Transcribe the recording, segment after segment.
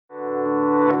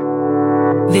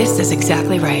This is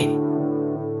exactly right.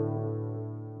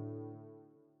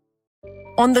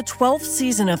 On the 12th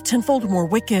season of Tenfold More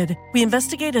Wicked, we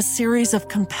investigate a series of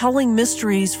compelling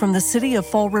mysteries from the city of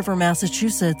Fall River,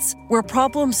 Massachusetts, where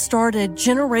problems started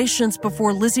generations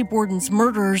before Lizzie Borden's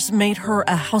murders made her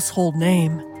a household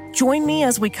name. Join me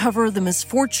as we cover the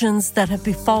misfortunes that have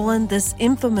befallen this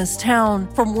infamous town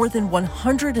for more than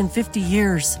 150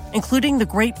 years, including the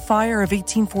Great Fire of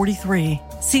 1843.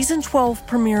 Season 12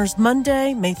 premieres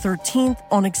Monday, May 13th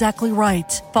on Exactly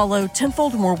Right. Follow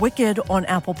Tenfold More Wicked on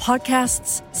Apple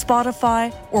Podcasts,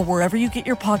 Spotify, or wherever you get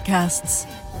your podcasts.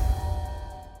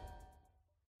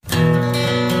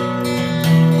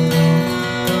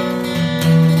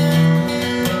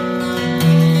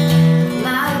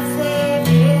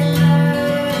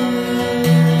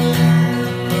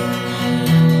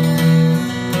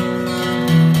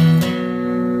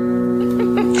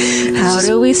 How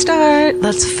do we start?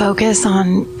 Let's focus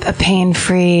on a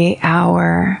pain-free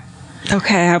hour.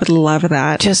 Okay, I would love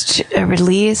that. Just a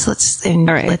release. Let's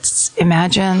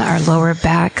imagine our lower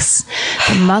backs,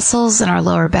 the muscles in our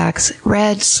lower backs,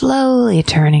 red slowly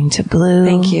turning to blue.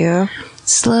 Thank you.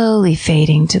 Slowly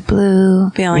fading to blue.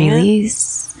 Feeling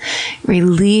Release.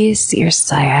 Release your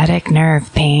sciatic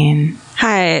nerve pain.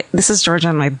 Hi, this is Georgia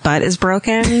and my butt is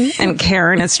broken and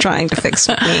Karen is trying to fix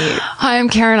me. Hi, I'm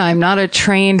Karen. I'm not a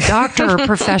trained doctor or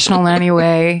professional in any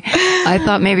way. I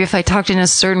thought maybe if I talked in a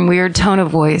certain weird tone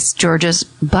of voice, Georgia's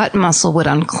butt muscle would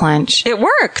unclench. It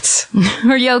worked.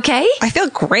 Are you okay? I feel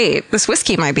great. This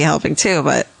whiskey might be helping too,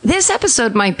 but This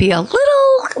episode might be a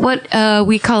little, what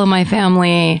we call in my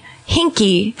family,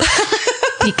 hinky.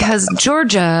 Because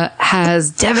Georgia has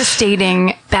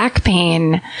devastating back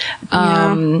pain,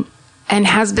 and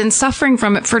has been suffering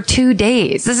from it for 2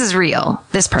 days. This is real.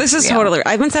 This is real. totally.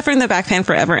 I've been suffering the back pain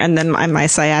forever, and then my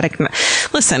sciatic.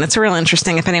 Listen, it's real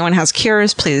interesting. If anyone has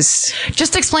cures, please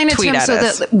just explain it to tweet them at so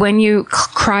us. that when you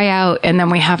cry out and then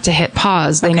we have to hit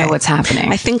pause, they know what's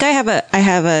happening. I think I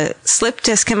have a slip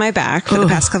disc in my back for the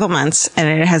past couple months, and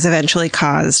it has eventually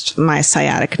caused my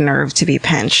sciatic nerve to be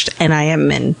pinched, and I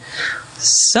am in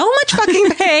so much fucking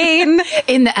pain.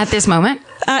 At this moment?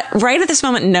 Right at this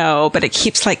moment, no, but it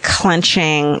keeps like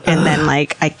clenching, and then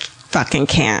like I fucking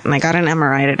can't. And I got an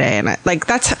MRI today, and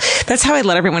that's how I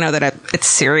let everyone know that it's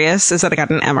serious. Is that I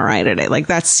got an MRI today? Like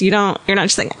you're not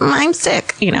just like I'm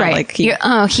sick, you know? Right.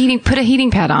 Like put a heating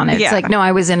pad on it. Yeah. It's like, no,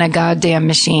 I was in a goddamn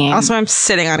machine. Also, I'm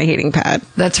sitting on a heating pad.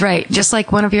 That's right. Just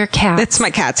like one of your cats. It's my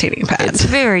cat's heating pad. It's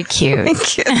very cute.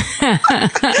 Thank you.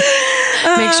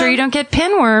 Make sure you don't get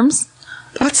pinworms.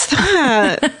 What's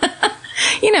that?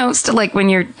 Still like when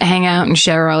you hang out and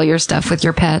share all your stuff with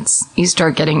your pets, you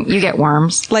get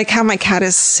worms. Like how my cat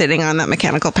is sitting on that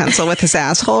mechanical pencil with his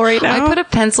asshole right now. I put a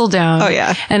pencil down. Oh,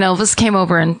 yeah. And Elvis came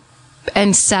over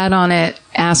and sat on it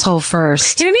asshole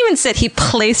first. He didn't even sit. He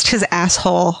placed his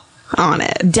asshole on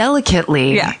it.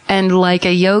 Delicately. Yeah. And like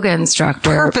a yoga instructor.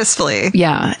 Purposefully.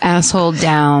 Yeah. Asshole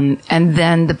down and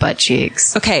then the butt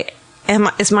cheeks. Okay.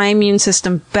 Is my immune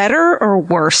system better or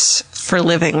worse for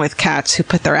living with cats who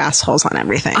put their assholes on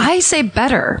everything? I say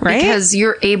better, right? Because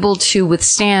you're able to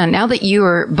withstand, now that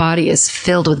your body is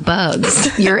filled with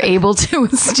bugs, you're able to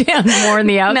withstand more in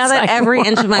the outside. Now that every world.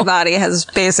 inch of my body has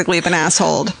basically been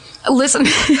assholed. Listen,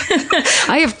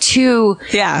 I have two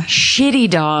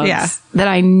shitty dogs that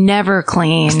I never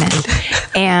clean,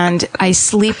 and I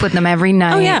sleep with them every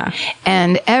night. Oh, yeah.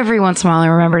 And every once in a while I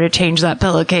remember to change that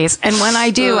pillowcase. And when I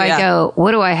do, I go,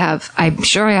 what do I have? I'm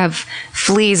sure I have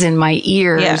fleas in my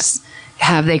ears. Yeah.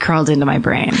 Have they crawled into my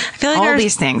brain? I feel like all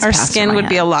these things. Our skin would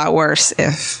be a lot worse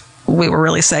if we were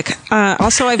really sick.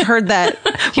 Also, I've heard that,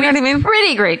 you know what I mean?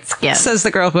 Pretty great skin. Says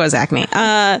the girl who has acne.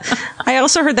 I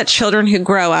also heard that children who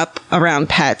grow up around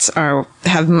pets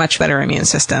have much better immune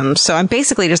systems. So I'm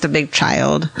basically just a big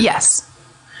child. Yes.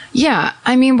 Yeah.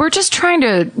 I mean, we're just trying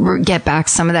to get back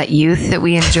some of that youth that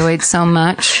we enjoyed so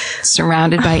much,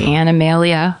 surrounded by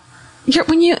Animalia.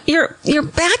 Your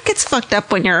back gets fucked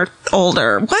up when you're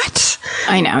older. What?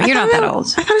 I know. You're not that old.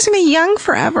 I thought it was going to be young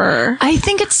forever. I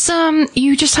think it's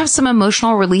you just have some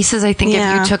emotional releases. I think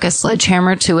if you took a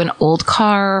sledgehammer to an old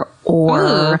car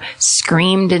or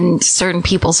screamed in certain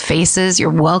people's faces,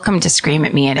 you're welcome to scream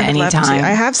at me at any time. I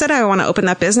have said I want to open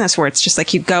that business where it's just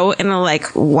like you go in a like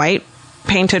white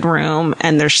painted room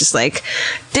and there's just like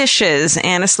dishes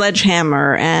and a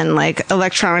sledgehammer and like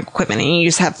electronic equipment, and you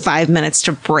just have 5 minutes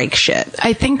to break shit.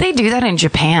 I think they do that in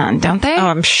Japan, don't they? Oh,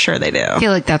 I'm sure they do. I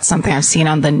feel like that's something I've seen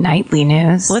on the nightly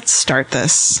news. Let's start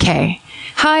this. Okay.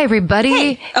 Hi, everybody.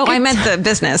 Hey. Oh, I meant the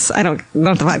business. I don't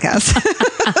know the podcast.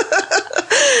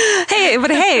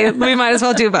 Hey, we might as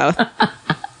well do both.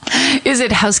 Is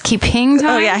it housekeeping time?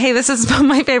 Oh, yeah. Hey, this is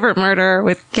My Favorite Murder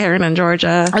with Karen and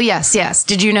Georgia. Oh, yes, yes.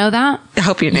 Did you know that? I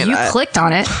hope you knew that. You clicked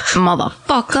on it,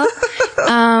 motherfucker.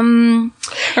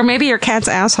 Or maybe your cat's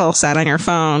asshole sat on your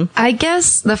phone. I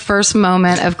guess the first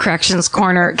moment of Corrections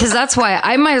Corner, because that's why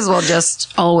I might as well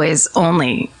just always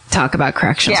only talk about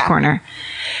Corrections Corner.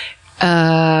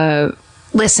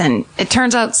 Listen, it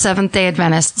turns out Seventh-day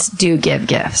Adventists do give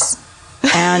gifts.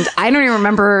 And I don't even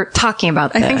remember talking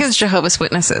about this. I think it's Jehovah's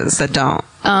Witnesses that don't.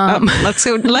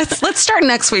 Let's start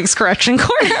next week's Correction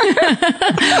Corner.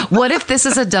 What if this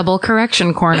is a double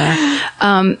Correction Corner?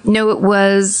 No, it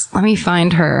was, let me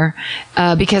find her,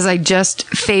 because I just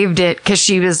faved it because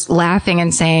she was laughing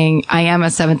and saying, I am a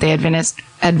Seventh-day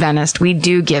Adventist. We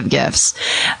do give gifts.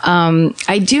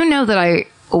 I do know that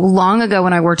long ago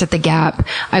when I worked at the Gap,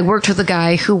 I worked with a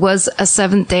guy who was a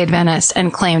Seventh-day Adventist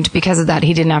and claimed because of that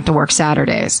he didn't have to work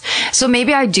Saturdays. So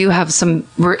maybe I do have some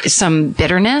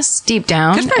bitterness deep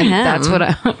down. Good for him. That's what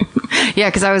yeah,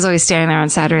 because I was always standing there on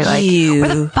Saturday like,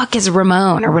 where the fuck is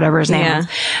Ramon or whatever his name is?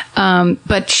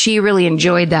 But she really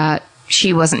enjoyed that.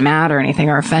 She wasn't mad or anything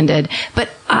or offended. But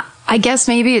I guess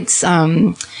maybe it's...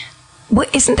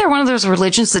 isn't there one of those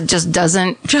religions that just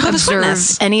doesn't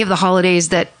observe any of the holidays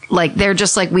that, like, they're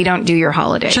just like, we don't do your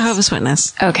holidays? Jehovah's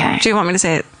Witness. Okay. Do you want me to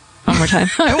say it one more time?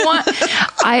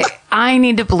 I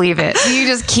need to believe it. You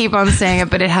just keep on saying it,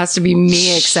 but it has to be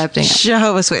me accepting it.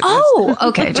 Jehovah's Witness. Oh,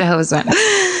 okay. Jehovah's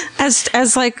Witness.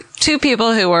 As like two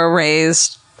people who were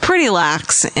raised pretty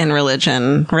lax in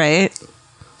religion, right?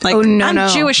 Like, I'm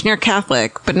Jewish and you're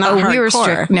Catholic, but not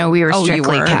hardcore. We were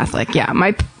strictly Catholic. Yeah.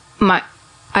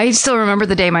 I still remember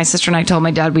the day my sister and I told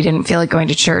my dad we didn't feel like going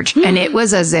to church. And it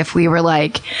was as if we were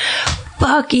like,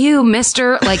 fuck you,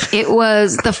 mister. Like, it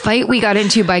was the fight we got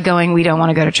into by going, we don't want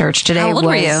to go to church today. How old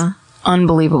were you?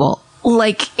 Unbelievable.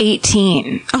 Like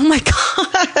 18. Oh my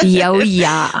God. Yo,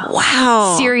 yeah.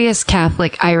 Wow. Serious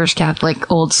Catholic, Irish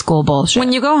Catholic, old school bullshit.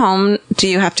 When you go home, do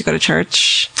you have to go to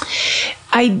church?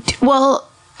 I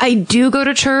do go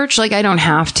to church. Like, I don't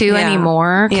have to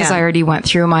anymore because I already went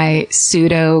through my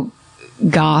pseudo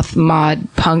goth mod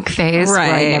punk phase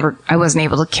where I wasn't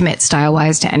able to commit style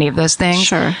wise to any of those things.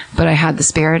 Sure. But I had the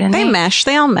spirit in me.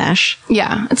 They all mesh.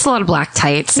 Yeah. It's a lot of black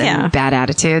tights and bad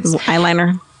attitudes.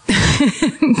 Eyeliner.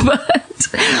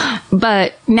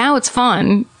 But now it's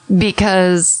fun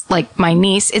because, like, my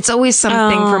niece, it's always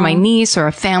something for my niece or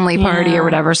a family party or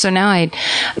whatever. So now I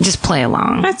just play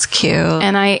along. That's cute.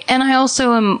 And I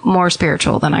also am more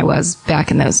spiritual than I was back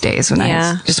in those days when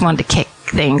I just wanted to kick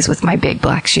things with my big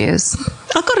black shoes.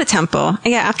 I'll go to temple.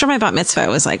 Yeah, after my bat mitzvah, I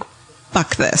was like,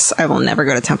 fuck this. I will never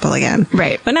go to temple again.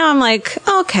 Right. But now I'm like,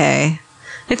 okay.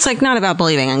 It's like not about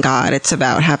believing in God. It's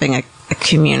about having a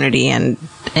community and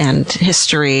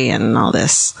history and all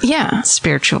this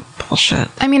spiritual bullshit.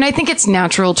 I mean, I think it's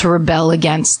natural to rebel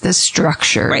against the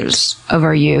structures of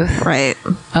our youth. Right.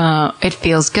 It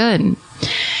feels good.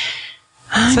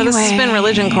 So this has been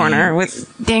Religion Corner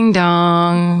with Ding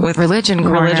Dong with Religion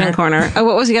Corner. Oh,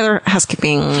 what was the other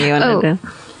housekeeping you wanted to do?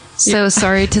 So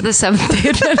sorry to the Seventh-day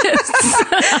Adventists.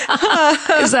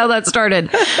 Is how that started.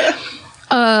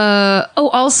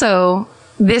 Also,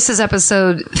 this is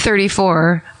episode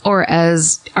 34, or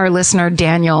as our listener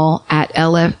Daniel at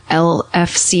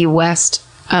LFC West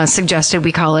suggested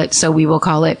we call it, so we will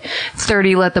call it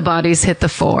 30 Let the Bodies Hit the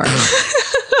 4.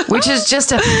 Which is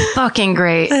just a fucking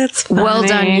great. That's funny. Well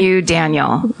done, you,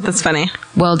 Daniel. That's funny.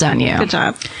 Well done, you. Good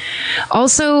job.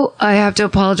 Also, I have to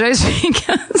apologize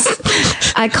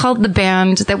because I called the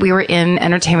band that we were in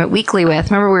Entertainment Weekly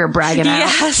with. Remember we were bragging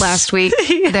out last week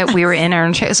that we were in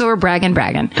Entertainment. So we're bragging.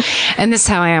 And this is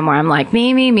how I am, where I'm like,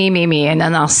 me. And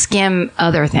then I'll skim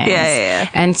other things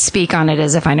and speak on it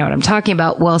as if I know what I'm talking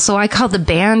about. Well, so I called the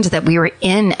band that we were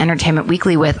in Entertainment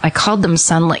Weekly with, I called them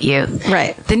Sunlit Youth.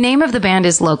 Right. The name of the band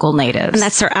is Local Natives. And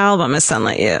that's their album is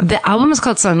Sunlit Youth. The album is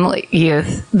called Sunlit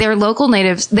Youth. They're local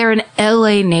natives. They're an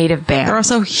LA native band. They're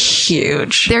also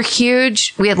huge. They're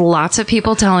huge. We had lots of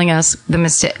people telling us the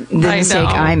mistake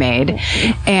I made.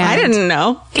 And I didn't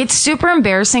know. It's super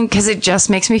embarrassing because it just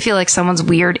makes me feel like someone's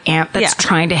weird aunt that's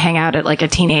trying to hang out at like a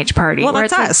teenage party. Well,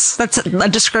 that's us. That's a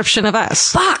description of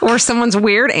us. Fuck. Or someone's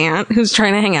weird aunt who's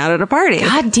trying to hang out at a party.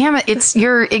 God damn it. It's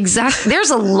your exact...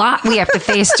 There's a lot we have to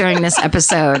face during this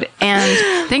episode.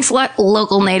 And thanks a lot,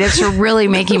 Local Natives, for really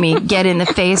making me get in the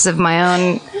face of my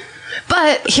own...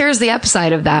 But here's the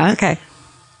upside of that. Okay.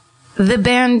 The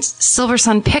band Silver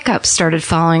Sun Pickup started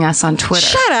following us on Twitter.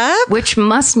 Shut up. Which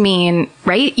must mean,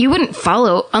 right? You wouldn't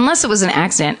follow unless it was an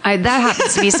accident. That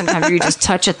happens to be sometimes where you just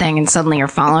touch a thing and suddenly you're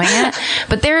following it.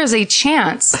 But there is a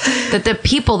chance that the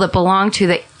people that belong to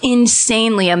the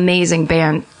insanely amazing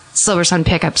band Silver Sun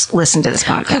pickups listen to this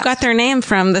podcast. Who got their name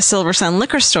from the Silver Sun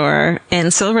liquor store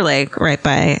in Silver Lake, right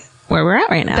by where we're at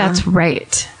right now. That's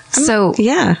right. So,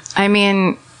 yeah. I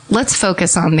mean, let's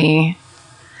focus on the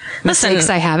mistakes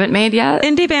I haven't made yet.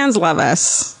 Indie bands love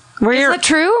us. Is that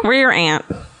true? We're your aunt.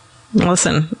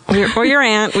 Listen, we're your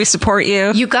aunt. We support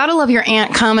you. You gotta love your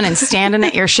aunt coming and standing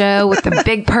at your show with the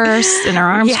big purse and her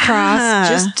arms crossed,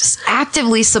 just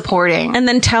actively supporting. And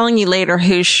then telling you later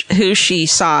who she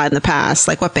saw in the past.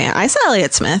 Like what band? I saw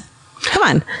Elliott Smith. Come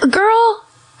on. Girl,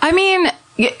 I mean,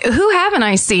 who haven't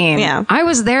I seen? Yeah. I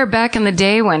was there back in the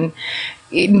day when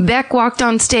Beck walked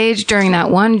on stage during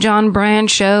that one John Bryan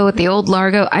show at the old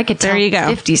Largo. I could tell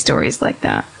 50 stories like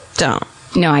that. Don't.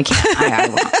 No, I can't. I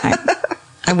won't.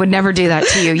 I would never do that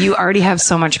to you. You already have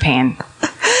so much pain.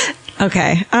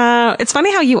 Okay. It's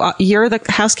funny how you're the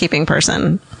housekeeping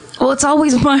person. Well, it's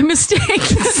always my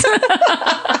mistakes.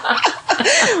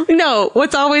 No,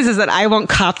 what's always is that I won't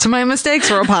cop to my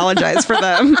mistakes or apologize for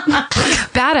them.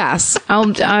 Badass.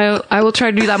 I will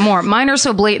try to do that more. Mine are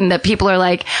so blatant that people are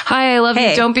like, hi, I love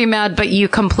you. Don't be mad, but you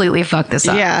completely fucked this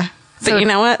up. Yeah. But you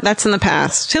know what? That's in the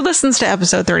past. Who listens to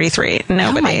episode 33?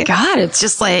 Nobody. Oh my God. It's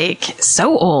just like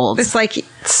so old. It's like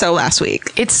so last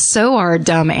week. It's so our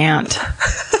dumb aunt.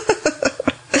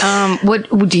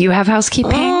 What do you have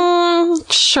housekeeping?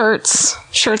 Shirts.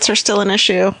 Shirts are still an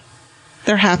issue.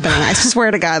 They're happening. I swear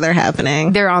to God, they're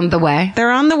happening. They're on the way. They're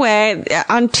on the way.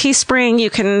 On Teespring, you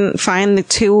can find the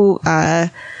 2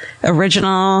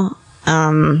 original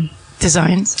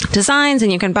designs,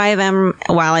 and you can buy them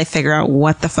while I figure out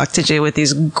what the fuck to do with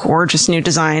these gorgeous new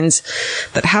designs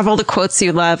that have all the quotes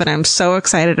you love and I'm so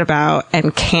excited about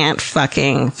and can't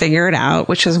fucking figure it out,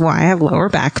 which is why I have lower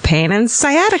back pain and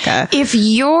sciatica. If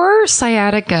your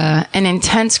sciatica and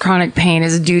intense chronic pain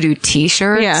is due to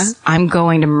t-shirts, I'm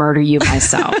going to murder you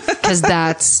myself because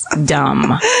that's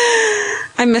dumb.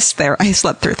 I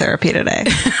slept through therapy today.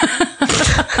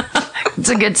 It's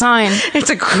a good sign.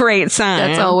 It's a great sign.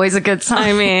 That's always a good sign.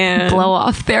 I mean, blow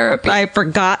off therapy. I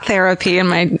forgot therapy, and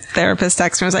my therapist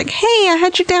texted me and was like, "Hey, I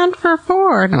had you down for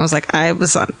 4," and I was like,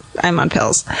 "I'm on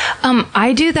pills."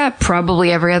 I do that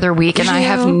probably every other week, and I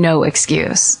have no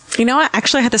excuse. You know what?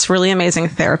 Actually, I had this really amazing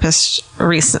therapist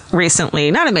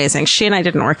recently. Not amazing. She and I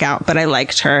didn't work out, but I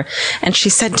liked her, and she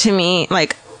said to me,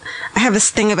 like, I have this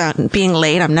thing about being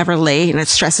late. I'm never late, and it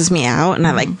stresses me out, and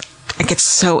I get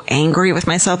so angry with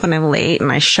myself when I'm late,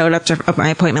 and I showed up to my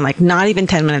appointment like not even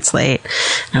 10 minutes late.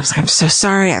 And I was like, I'm so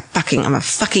sorry. I'm a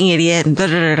fucking idiot. And,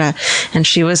 and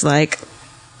she was like,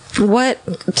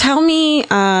 tell me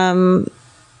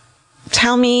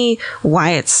why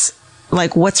it's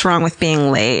like, what's wrong with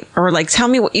being late? Or like, tell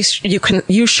me what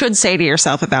you should say to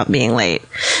yourself about being late.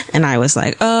 And I was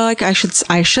like, oh, I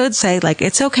should say like,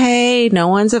 it's okay. No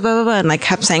one's a blah, blah, blah. And I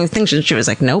kept saying things and she was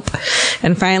like, nope.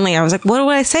 And finally I was like, what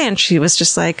would I say? And she was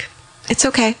just like, it's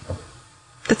okay.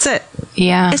 That's it.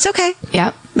 Yeah. It's okay.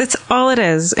 Yeah. That's all it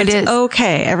is. It's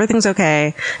okay. Everything's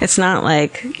okay. It's not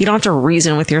like, you don't have to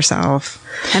reason with yourself.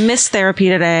 I missed therapy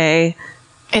today.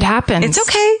 It happens. It's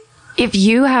okay. If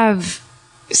you have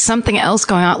something else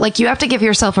going on, like you have to give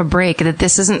yourself a break, that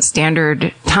this isn't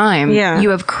standard time. Yeah. You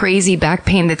have crazy back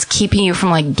pain that's keeping you from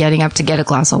like getting up to get a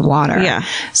glass of water. Yeah.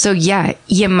 So yeah,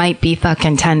 you might be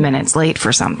fucking 10 minutes late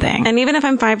for something. And even if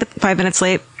I'm five minutes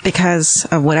late because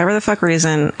of whatever the fuck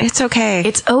reason, it's okay.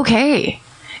 It's okay.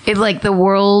 It like the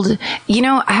world, you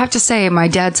know, I have to say, my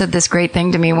dad said this great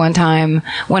thing to me one time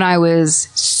when I was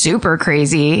super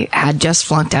crazy, had just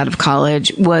flunked out of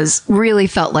college, I really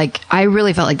felt like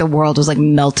the world was like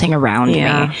melting around me.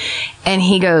 And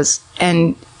he goes,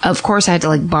 and of course I had to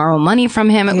like borrow money from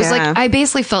him. It was like, I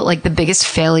basically felt like the biggest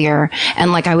failure.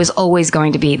 And like I was always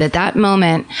going to be that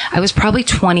moment. I was probably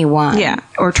 21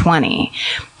 or 20.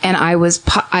 And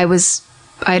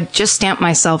I just stamped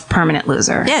myself permanent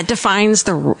loser. Yeah, it defines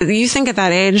you think at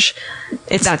that age,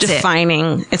 it's a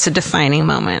defining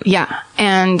moment. Yeah.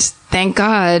 And thank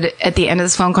God at the end of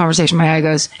this phone conversation, my dad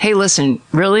goes, hey, listen,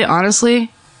 really,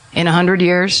 honestly, in 100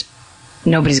 years,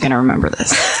 nobody's going to remember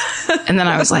this. And then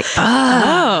I was like,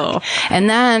 oh. And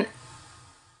that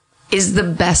is the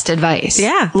best advice.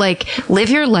 Yeah. Like, live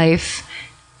your life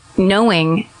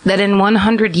knowing that in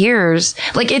 100 years,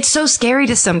 like, it's so scary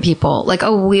to some people. Like,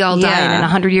 oh, we all die and in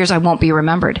 100 years I won't be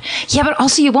remembered. Yeah, but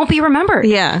also you won't be remembered.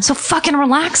 Yeah. So fucking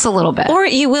relax a little bit. Or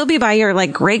you will be by your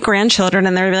like great grandchildren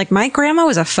and they'll be like, my grandma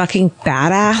was a fucking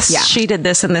badass. Yeah. She did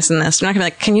this and this and this. You're not gonna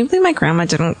be like, can you believe my grandma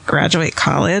didn't graduate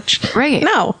college? Right.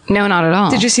 No, not at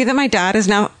all. Did you see that my dad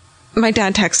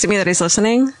texted me that he's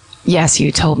listening? Yes,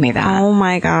 you told me that. Oh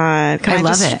my God. I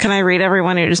love it. Can I read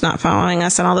everyone who's not following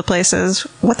us in all the places?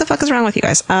 What the fuck is wrong with you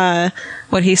guys?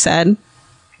 What he said.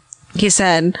 He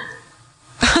said,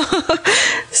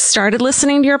 started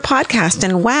listening to your podcast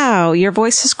and wow, your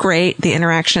voice is great. The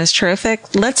interaction is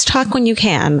terrific. Let's talk when you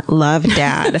can. Love,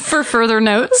 Dad. For further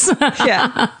notes.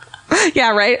 Yeah.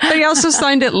 Yeah, right. But he also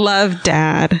signed it, Love,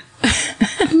 Dad.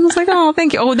 I was like, oh,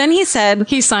 thank you. Oh, then he said,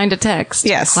 he signed a text.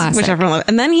 yes, Classic. which everyone loved.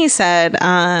 And then he said,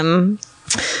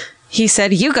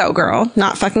 you go, girl.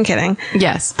 Not fucking kidding.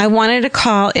 Yes. I wanted to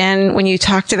call in when you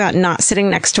talked about not sitting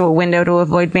next to a window to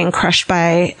avoid being crushed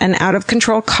by an out of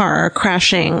control car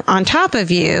crashing on top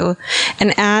of you,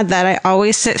 and add that I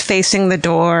always sit facing the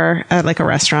door at like a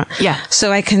restaurant. Yeah.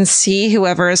 So I can see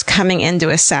whoever is coming in to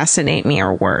assassinate me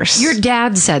or worse. Your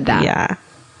dad said that. Yeah.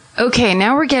 Okay,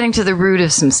 now we're getting to the root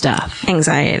of some stuff.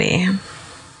 Anxiety.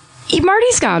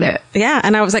 Marty's got it. Yeah.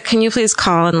 And I was like, can you please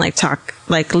call and like talk,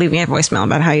 like leave me a voicemail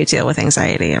about how you deal with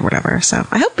anxiety or whatever. So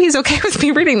I hope he's okay with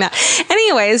me reading that.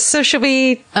 Anyways, so should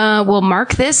we? We'll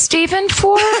mark this, Stephen,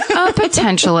 for a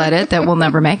potential edit that we'll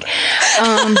never make.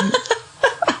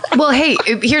 Well, hey,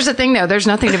 here's the thing, though. There's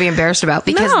nothing to be embarrassed about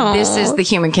because this is the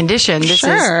human condition.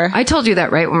 I told you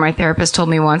that, right? When my therapist told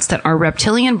me once that our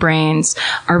reptilian brains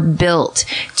are built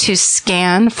to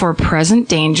scan for present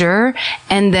danger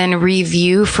and then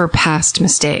review for past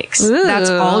mistakes. Ooh. That's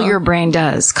all your brain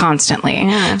does constantly.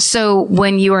 Yeah. So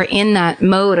when you are in that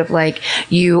mode of like,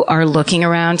 you are looking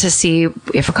around to see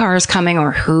if a car is coming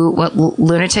or what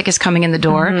lunatic is coming in the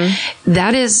door,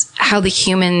 that is how the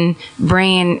human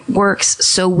brain works.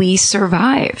 So we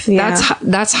survive. Yeah.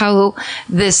 That's how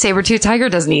the saber-toothed tiger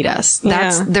doesn't eat us.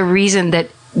 That's the reason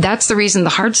the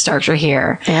hard starch are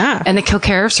here. Yeah. And the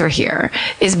kilcarifs are here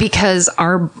is because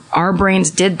our brains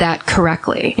did that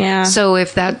correctly. Yeah. So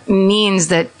if that means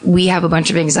that we have a bunch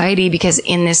of anxiety because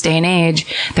in this day and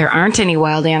age, there aren't any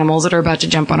wild animals that are about to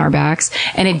jump on our backs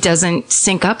and it doesn't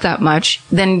sync up that much,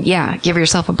 then yeah, give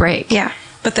yourself a break. Yeah.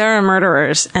 But there are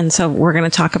murderers. And so we're going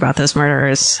to talk about those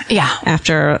murderers. Yeah.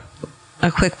 After a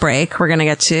quick break. We're going to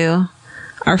get to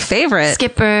our favorite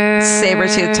Skipper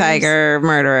saber-toothed tiger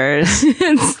murderers.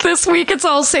 This week it's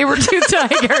all saber-toothed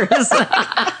tigers.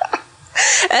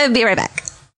 Be right back.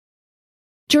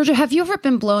 Georgia, have you ever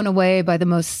been blown away by the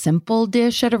most simple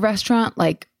dish at a restaurant,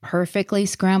 like perfectly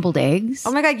scrambled eggs?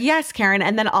 Oh my God, yes, Karen.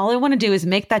 And then all I want to do is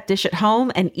make that dish at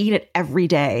home and eat it every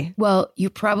day. Well,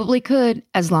 you probably could,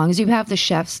 as long as you have the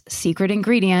chef's secret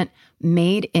ingredient,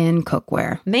 Made in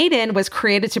Cookware. Made in was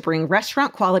created to bring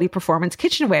restaurant quality performance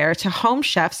kitchenware to home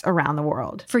chefs around the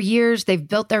world. For years, they've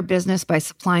built their business by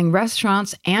supplying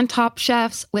restaurants and top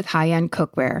chefs with high-end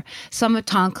cookware. Some of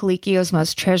Tom Colicchio's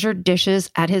most treasured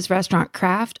dishes at his restaurant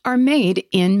Craft are made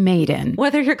in Made in.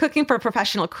 Whether you're cooking for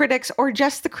professional critics or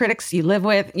just the critics you live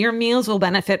with, your meals will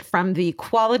benefit from the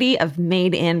quality of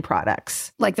Made in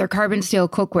products. Like their carbon steel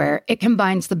cookware, it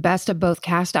combines the best of both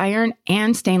cast iron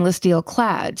and stainless steel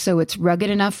clad, so it's rugged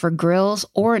enough for grills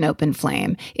or an open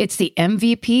flame. It's the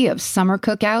MVP of summer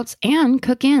cookouts and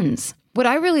cook-ins. What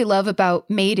I really love about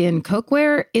Made in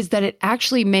Cookware is that it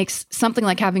actually makes something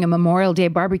like having a Memorial Day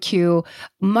barbecue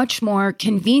much more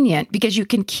convenient because you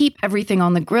can keep everything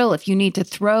on the grill. If you need to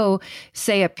throw,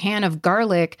 say, a pan of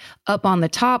garlic up on the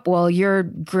top while you're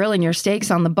grilling your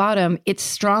steaks on the bottom, it's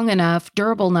strong enough,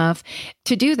 durable enough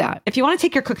to do that. If you want to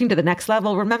take your cooking to the next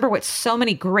level, remember what so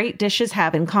many great dishes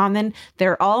have in common.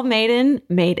 They're all made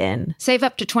in. Save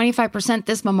up to 25%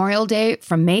 this Memorial Day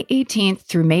from May 18th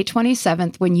through May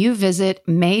 27th when you visit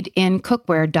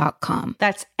madeincookware.com.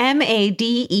 That's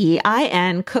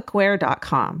MADEIN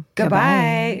cookware.com.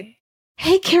 Goodbye.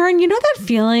 Hey, Karen, you know that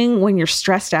feeling when you're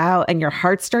stressed out and your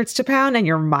heart starts to pound and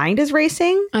your mind is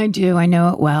racing? I do. I know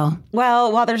it well.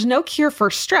 Well, while there's no cure for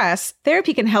stress,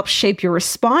 therapy can help shape your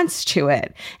response to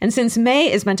it. And since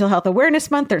May is Mental Health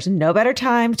Awareness Month, there's no better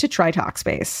time to try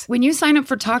Talkspace. When you sign up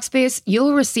for Talkspace,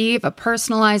 you'll receive a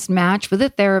personalized match with a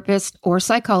therapist or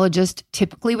psychologist,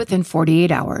 typically within 48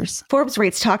 hours. Forbes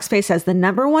rates Talkspace as the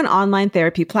 #1 online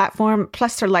therapy platform,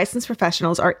 plus their licensed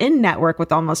professionals are in network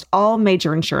with almost all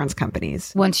major insurance companies.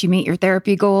 Once you meet your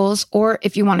therapy goals, or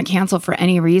if you want to cancel for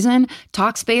any reason,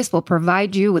 Talkspace will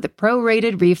provide you with a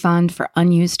prorated refund for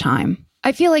unused time.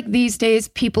 I feel like these days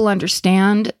people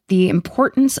understand the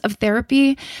importance of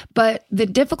therapy, but the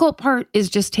difficult part is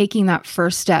just taking that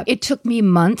first step. It took me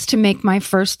months to make my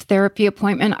first therapy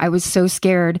appointment. I was so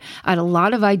scared. I had a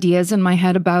lot of ideas in my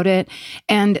head about it.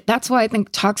 And that's why I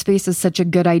think Talkspace is such a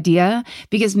good idea,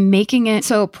 because making it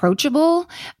so approachable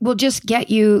will just get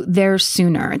you there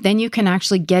sooner. Then you can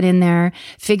actually get in there,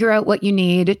 figure out what you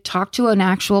need, talk to an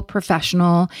actual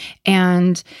professional,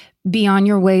 and be on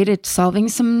your way to solving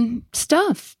some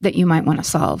stuff that you might want to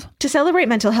solve. To celebrate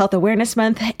Mental Health Awareness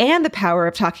Month and the power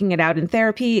of talking it out in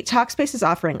therapy, Talkspace is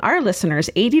offering our listeners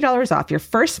 $80 off your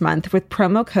first month with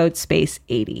promo code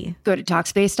SPACE80. Go to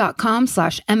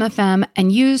Talkspace.com/MFM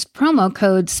and use promo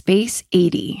code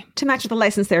SPACE80. To match with a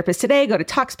licensed therapist today, go to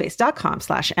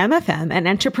Talkspace.com/MFM and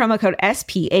enter promo code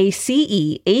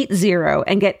SPACE80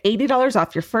 and get $80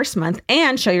 off your first month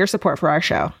and show your support for our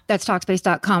show. That's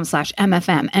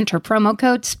Talkspace.com/MFM. Enter promo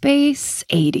code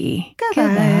SPACE80.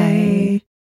 Goodbye.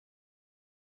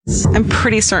 I'm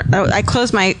pretty certain. Oh, I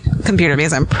closed my computer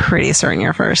because I'm pretty certain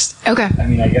you're first. Okay. I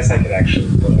mean, I guess I could actually.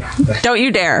 Don't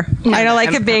you dare. No, I don't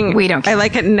like it being. we don't care. I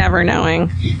like it never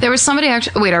knowing. There was somebody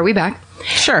actually. Wait, are we back?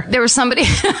 Sure. There was somebody.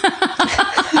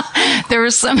 There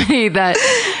was somebody that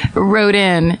wrote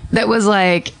in that was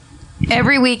like,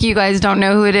 every week you guys don't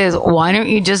know who it is. Why don't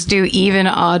you just do even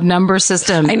odd number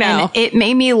system? I know. And it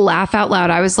made me laugh out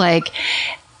loud. I was like,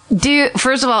 dude,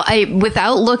 first of all,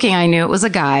 without looking, I knew it was a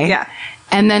guy. Yeah.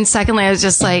 And then secondly, I was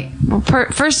just like,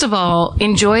 first of all,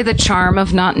 enjoy the charm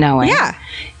of not knowing. Yeah.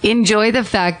 Enjoy the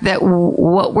fact that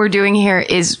what we're doing here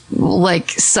is like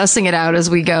sussing it out as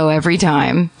we go every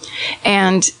time.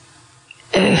 And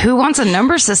who wants a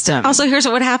number system? Also, here's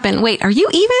what would happen. Wait, are you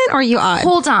even or are you odd?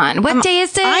 Hold on. What day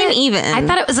is it? I'm even. I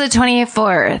thought it was the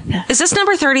 24th. Is this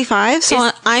number 35? So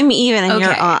I'm even and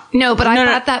you're odd. No, but I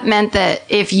thought that meant that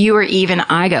if you were even,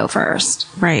 I go first.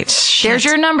 Right. There's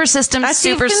your number system,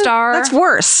 superstar. That's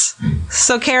worse.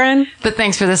 So, Karen. But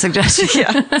thanks for the suggestion.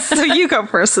 Yeah. So you go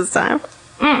first this time.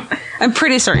 I'm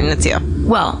pretty certain it's you.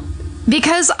 Well,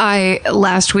 because I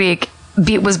last week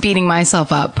was beating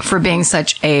myself up for being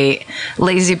such a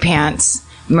lazy pants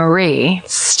Marie.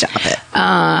 Stop it.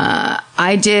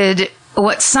 I did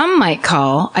what some might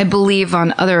call, I believe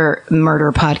on other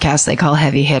murder podcasts, they call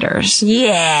heavy hitters.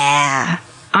 Yeah.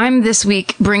 I'm this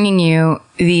week bringing you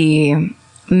the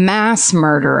mass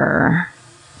murderer,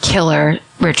 killer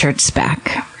Richard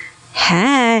Speck.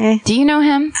 Hey. Do you know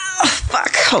him? Oh,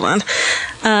 fuck. Hold on.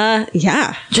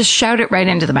 Yeah. Just shout it right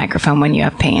into the microphone when you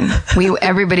have pain.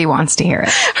 Everybody wants to hear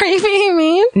it. Are you being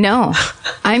mean? No.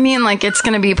 I mean, like, it's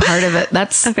going to be part of it.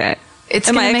 That's okay.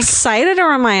 Am I excited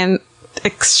or am I in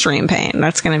extreme pain?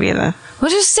 That's going to be the... Well,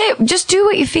 just do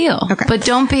what you feel. Okay. But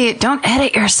don't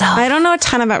edit yourself. I don't know a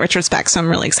ton about Richard Speck, so I'm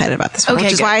really excited about this one, Okay,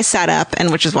 which is good. why I sat up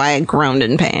and which is why I groaned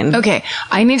in pain. Okay.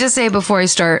 I need to say before I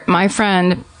start, my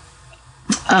friend...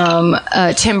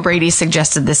 Tim Brady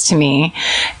suggested this to me,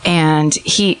 and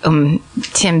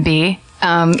Tim B.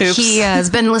 He has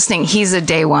been listening. He's a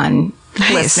day one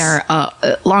listener,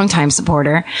 a longtime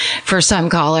supporter, first time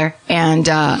caller, and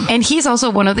he's also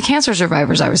one of the cancer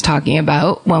survivors I was talking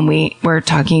about when we were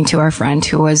talking to our friend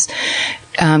who was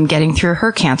getting through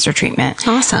her cancer treatment.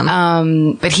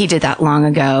 Awesome. But he did that long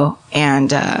ago,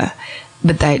 and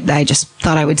but I just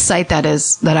thought I would cite that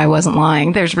as that I wasn't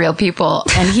lying. There's real people.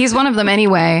 And he's one of them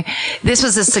anyway. This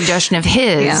was a suggestion of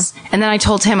his. Yeah. And then I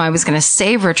told him I was going to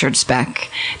save Richard Speck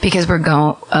because we're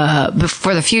going,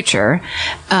 for the future.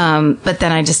 But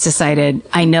then I just decided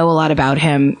I know a lot about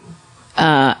him.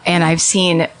 And I've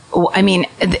seen,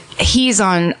 he's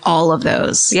on all of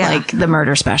those, like the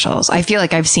murder specials. I feel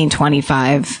like I've seen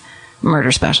 25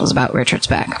 murder specials about Richard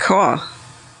Speck. Cool.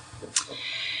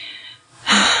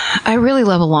 I really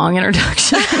love a long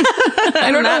introduction. I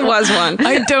don't know. That was one.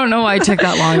 I don't know why I took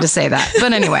that long to say that.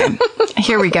 But anyway,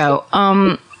 here we go.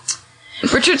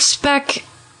 Richard Speck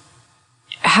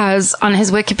has, on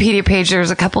his Wikipedia page,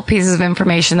 there's a couple pieces of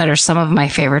information that are some of my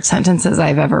favorite sentences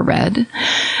I've ever read.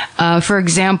 For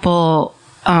example,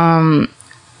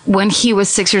 when he was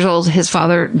 6 years old, his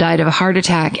father died of a heart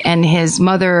attack, and his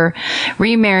mother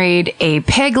remarried a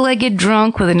peg-legged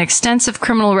drunk with an extensive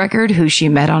criminal record who she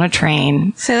met on a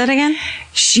train. Say that again?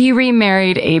 She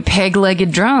remarried a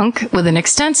peg-legged drunk with an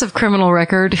extensive criminal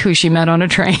record who she met on a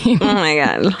train. Oh my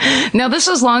God. Now, this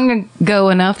was long ago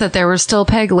enough that there were still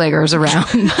peg-leggers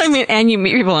around. I mean, and you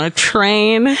meet people on a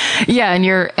train. Yeah,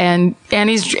 and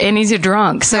he's a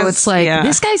drunk. So it's like,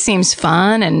 this guy seems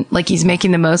fun and like he's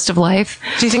making the most of life.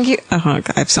 Do you think oh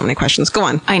God, I have so many questions. Go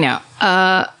on. I know.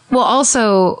 Well,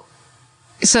 also,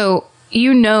 so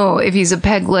you know, if he's a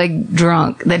peg leg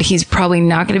drunk, that he's probably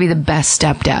not going to be the best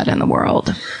stepdad in the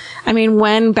world. I mean,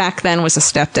 when back then was a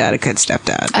stepdad a good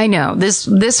stepdad? I know.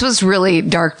 This was really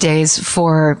dark days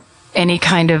for any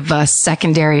kind of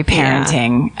secondary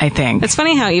parenting, I think. It's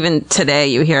funny how even today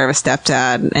you hear of a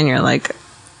stepdad and you're like,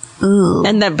 ooh.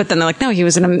 But then they're like, no, he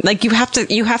was like, you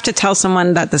have to tell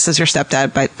someone that this is your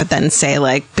stepdad, but then say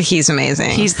like, but he's amazing.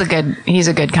 He's a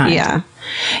good kind. Yeah.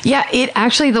 Yeah.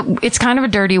 It's kind of a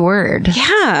dirty word.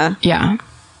 Yeah. Yeah.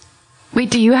 Wait,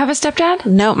 do you have a stepdad?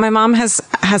 No, my mom has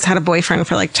had a boyfriend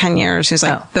for like 10 years who's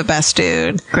like the best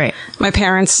dude. Great. My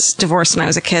parents divorced when I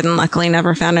was a kid and luckily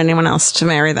never found anyone else to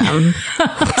marry them.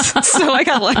 So I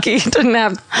got lucky. You didn't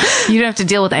have to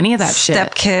deal with any of that shit.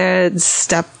 Stepkids,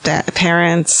 stepdad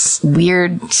parents.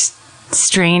 Weird,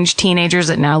 strange teenagers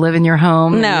that now live in your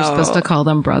home. No. And you're supposed to call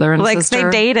them brother and Like sister.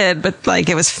 they dated, but like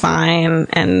it was fine.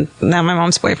 And now my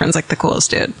mom's boyfriend's like the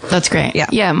coolest dude. That's great. Yeah.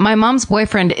 Yeah. My mom's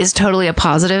boyfriend is totally a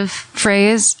positive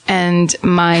phrase, and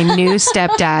my new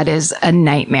stepdad is a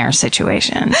nightmare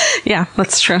situation. Yeah,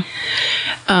 that's true.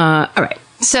 All right.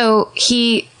 So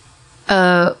he,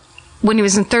 when he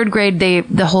was in third grade,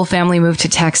 the whole family moved to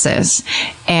Texas,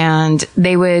 and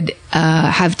they would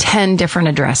have 10 different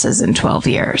addresses in 12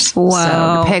 years. Whoa.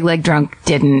 So the peg leg drunk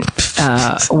didn't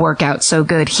work out so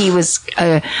good. He was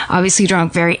obviously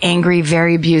drunk, very angry,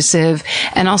 very abusive,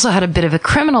 and also had a bit of a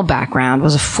criminal background,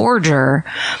 was a forger,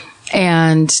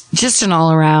 and just an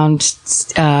all-around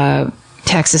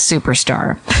Texas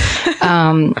superstar.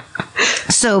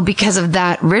 So because of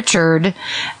that, Richard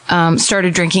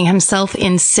started drinking himself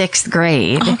in 6th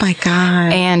grade. Oh my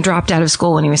God. And dropped out of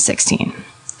school when he was 16.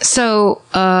 So,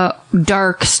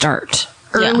 dark start.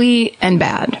 Early and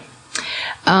bad.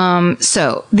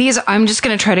 So these, I'm just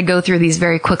going to try to go through these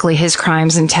very quickly. His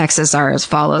crimes in Texas are as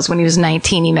follows. When he was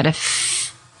 19, he met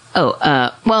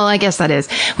well, I guess that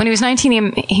is. When he was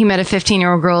 19, he met a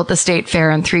 15-year-old girl at the state fair,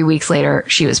 and 3 weeks later,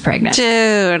 she was pregnant.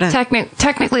 Dude.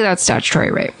 Technically, that's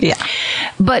statutory rape. Yeah.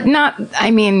 But not,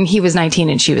 I mean, he was 19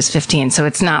 and she was 15, so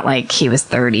it's not like he was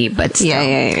 30, but still.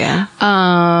 Yeah.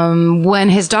 When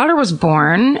his daughter was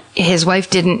born, his wife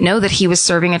didn't know that he was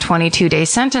serving a 22-day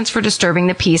sentence for disturbing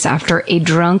the peace after a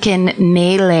drunken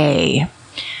melee.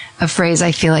 A phrase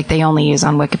I feel like they only use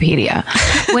on Wikipedia.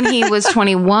 When he was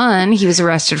 21, he was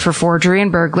arrested for forgery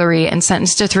and burglary and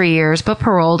sentenced to 3 years, but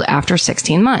paroled after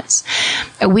 16 months.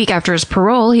 A week after his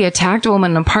parole, he attacked a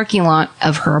woman in a parking lot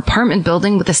of her apartment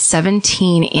building with a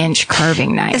 17-inch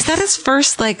carving knife. Is that his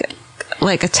first like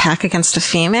attack against a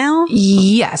female?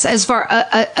 Yes. As far,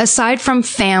 aside from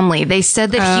family, they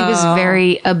said that he was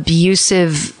very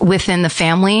abusive within the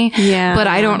family. Yeah. But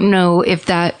I don't know if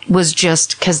that was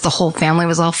just because the whole family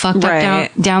was all fucked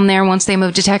up down there once they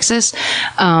moved to Texas.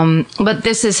 But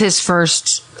this is his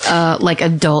first,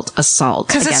 adult assault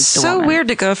against a woman. Because it's so weird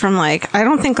to go from like, I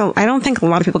don't think a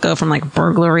lot of people go from like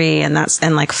burglary and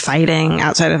like fighting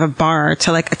outside of a bar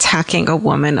to like attacking a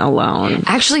woman alone.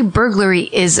 Actually, burglary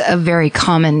is a very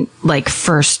common,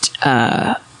 first,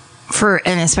 and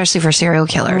especially for serial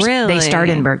killers. Really? They start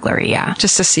in burglary, yeah.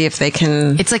 Just to see if they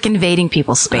can. It's like invading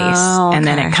people's space, and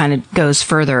then it kind of goes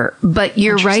further. But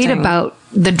you're right about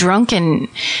the drunken.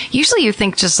 Usually you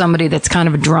think just somebody that's kind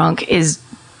of a drunk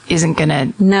isn't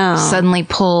gonna suddenly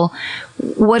pull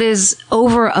what is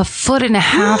over 1.5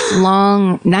 foot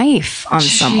long knife on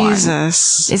someone.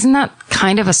 Jesus. Isn't that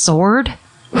kind of a sword?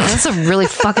 That's a really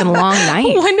fucking long knife.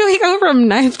 When do we go from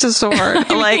knife to sword?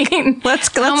 Let's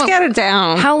get it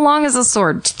down. How long is a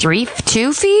sword?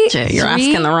 2 feet? You're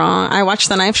asking the wrong. I watch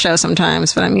the knife show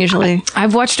sometimes, but I'm usually.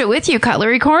 I've watched it with you,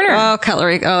 Cutlery Corner. Oh,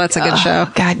 Cutlery. Oh, that's a good show.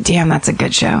 God damn, that's a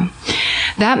good show.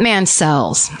 That man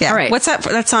sells. Yeah. All right. What's that?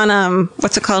 That's on,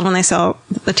 what's it called when they sell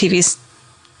the TVs?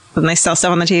 When they sell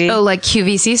stuff on the TV? Oh, like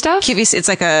QVC stuff? QVC. It's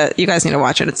like you guys need to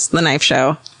watch it. It's the knife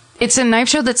show. It's a knife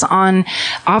show that's on,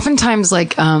 oftentimes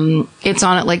it's on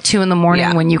at like 2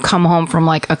 a.m. when you come home from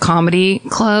like a comedy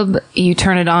club. You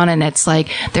turn it on and it's like,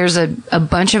 there's a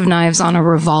bunch of knives on a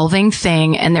revolving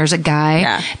thing, and there's a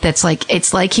guy that's like,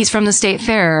 it's like he's from the state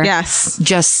fair. Yes.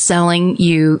 Just selling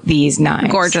you these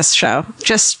knives. Gorgeous show.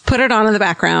 Just put it on in the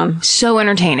background. So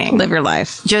entertaining. Live your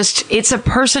life. It's a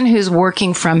person who's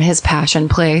working from his passion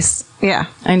place. Yeah.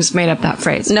 I just made up that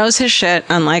phrase. Knows his shit,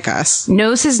 unlike us.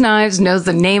 Knows his knives, knows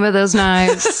the name of those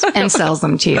knives, and sells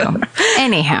them to you.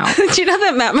 Anyhow. Do you know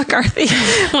that Matt McCarthy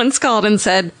once called and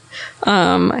said,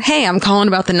 hey, I'm calling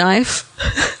about the knife?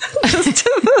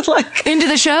 Into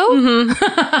the show?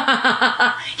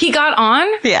 Mm-hmm. He got on?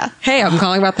 Yeah. Hey, I'm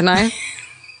calling about the knife.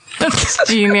 That's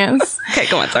genius. Okay,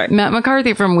 go on, sorry. Matt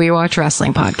McCarthy from We Watch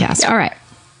Wrestling podcast. All right.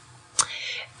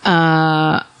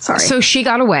 Sorry. So she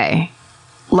got away.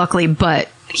 Luckily, but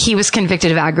he was convicted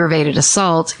of aggravated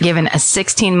assault, given a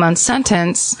 16-month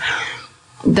sentence.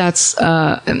 That's,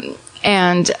 it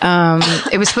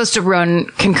was supposed to run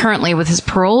concurrently with his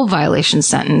parole violation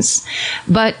sentence.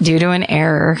 But due to an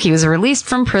error, he was released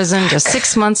from prison just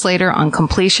 6 months later on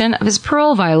completion of his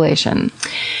parole violation.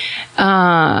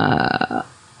 I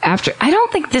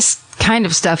don't think this kind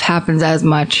of stuff happens as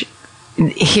much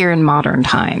here in modern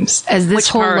times. As this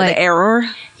whole Part of like the error.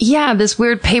 yeah, this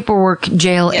weird paperwork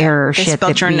jail error They shit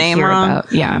spelled that your we name hear wrong.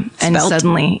 about. Yeah, and Spelt.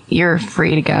 suddenly you're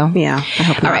free to go. Yeah, I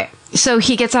hope not. All right. So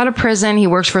he gets out of prison. He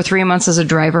works for 3 months as a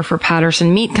driver for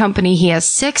Patterson Meat Company. He has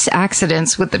 6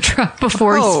 accidents with the truck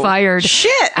before he's Oh, fired.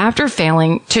 shit. After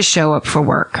failing to show up for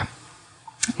work.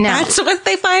 Now, That's what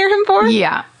they fire him for?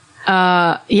 yeah.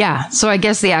 Yeah. So I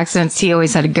guess the accidents, he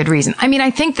always had a good reason. I mean,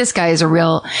 I think this guy is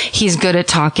he's good at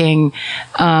talking.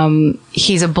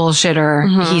 He's a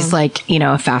bullshitter. He's like,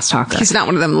 a fast talker. He's not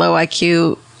one of them low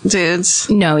IQ dudes.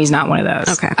 No, he's not one of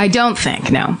those. Okay. I don't think,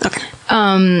 no. Okay.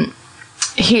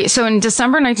 So in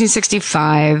December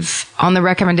 1965, on the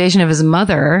recommendation of his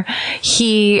mother,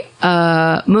 he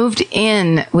moved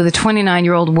in with a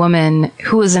 29-year-old woman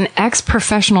who was an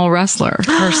ex-professional wrestler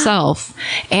herself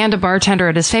and a bartender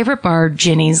at his favorite bar,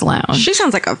 Ginny's Lounge. She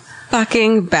sounds like a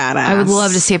fucking badass. I would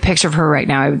love to see a picture of her right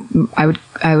now. I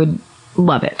would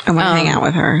love it. I want to hang out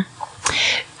with her.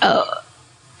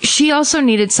 She also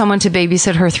needed someone to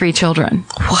babysit her 3 children.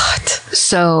 What?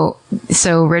 So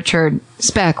Richard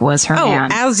Speck was her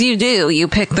man. As you do. You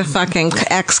pick the fucking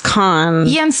ex-con.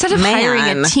 Yeah, instead of man.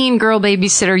 hiring a teen girl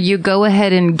babysitter, you go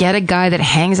ahead and get a guy that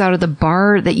hangs out at the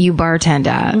bar that you bartend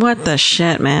at. What the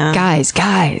shit, man? Guys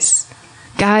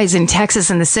in Texas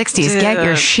in the 60s, get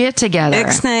your Dude. shit together.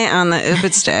 Ixnay on the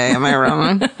Ubits Day. Am I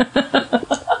wrong?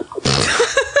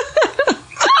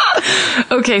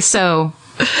 Okay, so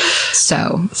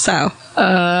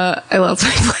I lost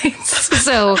my place.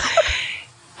 So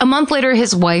a month later,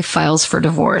 his wife files for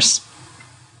divorce.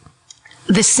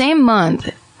 The same month,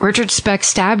 Richard Speck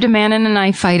stabbed a man in a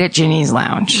knife fight at Ginny's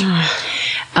Lounge.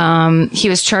 He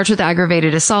was charged with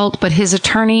aggravated assault, but his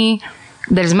attorney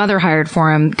that his mother hired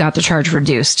for him got the charge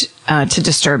reduced to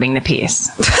disturbing the peace.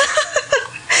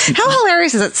 How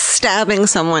hilarious is it stabbing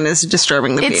someone is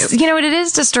disturbing the peace? It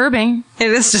is disturbing.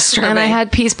 It is disturbing. And I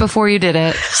had peace before you did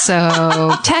it.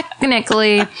 So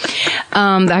technically,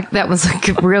 that was a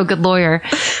real good lawyer.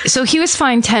 So he was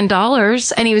fined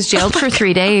 $10 and he was jailed for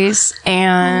 3 days.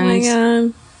 And Oh my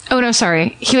God. oh no,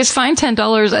 sorry. He was fined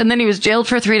 $10 and then he was jailed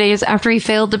for 3 days after he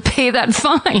failed to pay that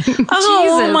fine.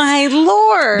 Oh Jesus. my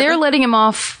Lord. They're letting him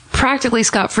off practically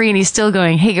scot-free and he's still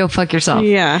going, hey, go fuck yourself.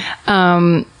 Yeah.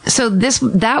 So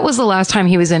that was the last time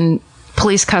he was in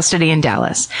police custody in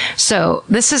Dallas. So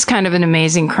this is kind of an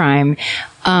amazing crime.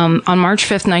 On March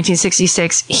 5th,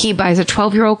 1966, he buys a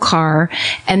 12-year-old car,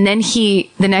 and then the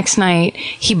next night,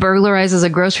 he burglarizes a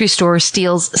grocery store,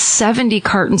 steals 70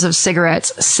 cartons of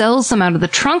cigarettes, sells them out of the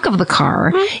trunk of the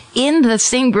car in the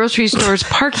same grocery store's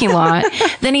parking lot.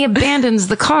 Then he abandons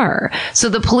the car. So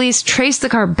the police trace the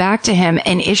car back to him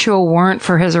and issue a warrant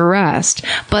for his arrest.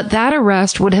 But that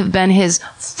arrest would have been his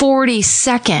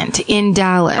 42nd in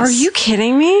Dallas. Are you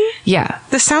kidding me? Yeah.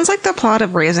 This sounds like the plot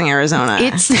of Raising Arizona.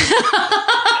 It's...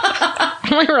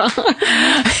 Am I wrong?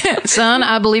 Son,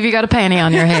 I believe you got a panty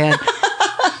on your head.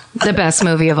 The best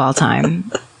movie of all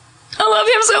time. I love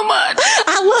him so much.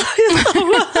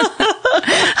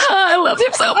 I love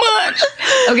him so much.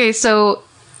 Okay, so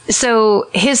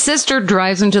his sister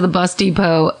drives him to the bus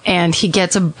depot and he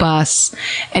gets a bus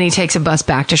and he takes a bus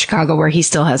back to Chicago where he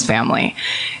still has family.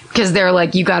 Because they're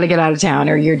like, you got to get out of town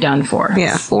or you're done for.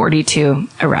 Yeah. 42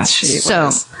 arrests. So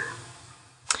Jeez.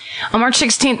 on March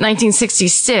 16th,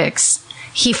 1966,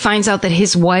 he finds out that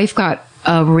his wife got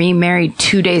remarried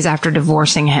 2 days after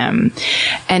divorcing him.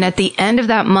 And at the end of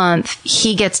that month,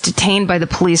 he gets detained by the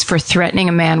police for threatening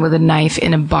a man with a knife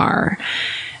in a bar.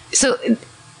 So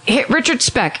Richard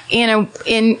Speck, in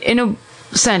a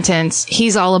sentence,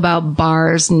 he's all about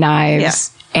bars,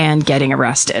 knives, and getting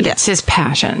arrested. Yeah. It's his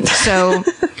passion. So,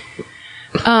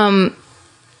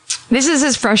 this is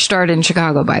his fresh start in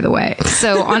Chicago, by the way.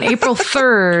 So on April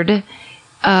 3rd,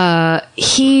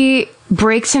 he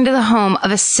breaks into the home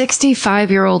of a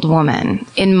 65-year-old woman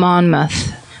in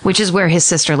Monmouth, which is where his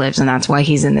sister lives, and that's why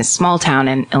he's in this small town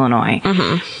in Illinois.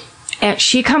 And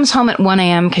she comes home at 1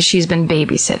 a.m. because she's been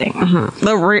babysitting.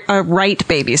 The right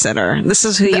babysitter. This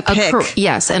is who you pick.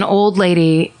 Yes, an old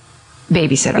lady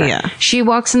babysitter. Yeah. She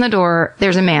walks in the door.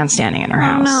 There's a man standing in her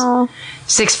house. no.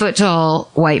 6 foot tall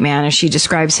white man, as she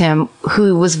describes him,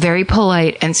 who was very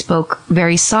polite and spoke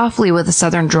very softly with a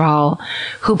southern drawl,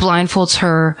 who blindfolds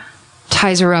her,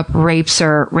 ties her up, rapes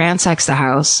her, ransacks the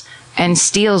house, and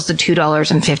steals the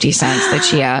 $2.50 that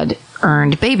she had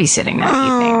earned babysitting that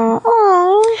evening.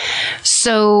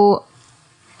 So,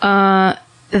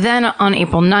 then on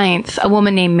April 9th, a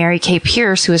woman named Mary Kay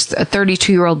Pierce, who is a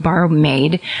 32-year-old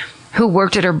barmaid who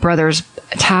worked at her brother's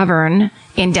tavern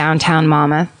in downtown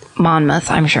Monmouth,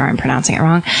 I'm sure I'm pronouncing it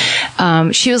wrong,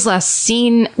 She was last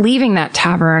seen leaving that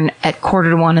tavern at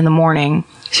 1:45 in the morning.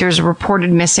 She was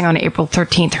reported missing on April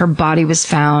 13th. Her body was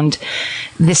found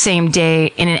the same day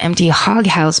in an empty hog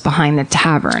house behind the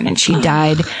tavern, and she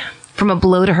died from a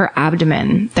blow to her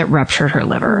abdomen that ruptured her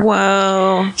liver.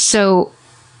 Whoa. So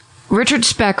Richard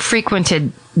Speck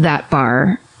frequented that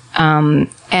bar,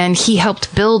 and he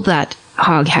helped build that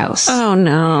hog house. Oh,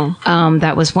 no.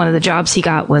 That was one of the jobs he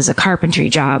got, was a carpentry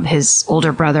job his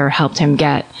older brother helped him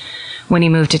get when he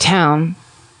moved to town.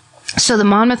 So the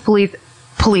Monmouth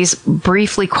police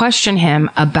briefly question him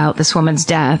about this woman's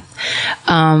death.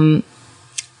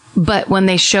 But when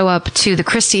they show up to the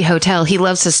Christie Hotel, he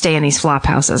loves to stay in these flop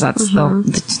houses. That's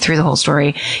through the whole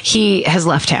story. He has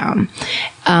left town.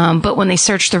 But when they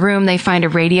search the room, they find a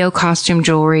radio, costume,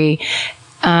 jewelry,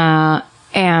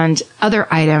 and other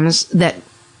items that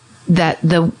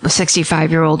the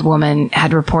 65-year-old woman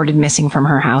had reported missing from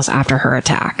her house after her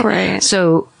attack. Right.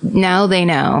 So now they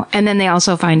know. And then they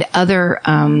also find other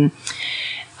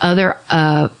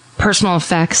personal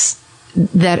effects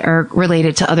that are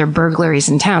related to other burglaries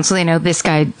in town. So they know this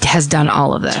guy has done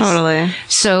all of this. Totally.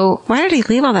 So why did he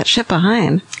leave all that shit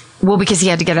behind? Well, because he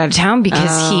had to get out of town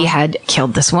because he had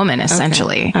killed this woman,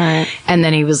 essentially. Okay. All right. And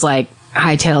then he was like,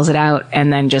 hightails it out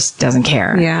and then just doesn't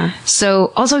care. Yeah.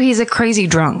 So also he's a crazy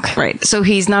drunk. Right. So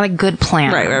he's not a good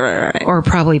planner. Right. Or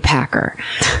probably packer.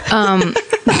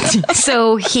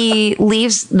 So he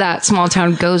leaves that small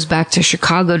town, goes back to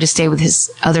Chicago to stay with his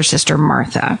other sister,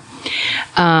 Martha.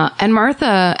 And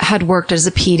Martha had worked as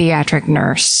a pediatric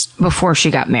nurse before she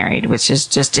got married, which is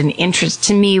just an interest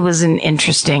to me, was an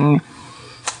interesting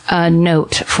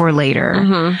note for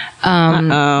later.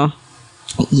 Uh-oh.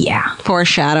 Yeah.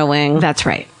 Foreshadowing. That's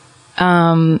right.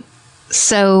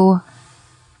 So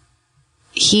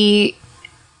he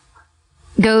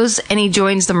goes and he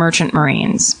joins the Merchant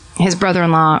Marines. His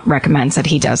brother-in-law recommends that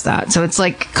he does that. So it's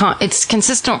like, it's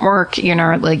consistent work, you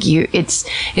know, like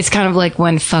it's kind of like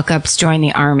when fuck-ups join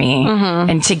the army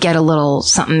and to get a little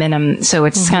something in them. So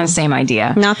it's kind of the same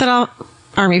idea. Not that all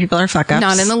army people are fuck-ups.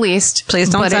 Not in the least. Please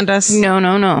don't send us.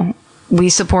 No. We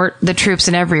support the troops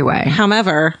in every way.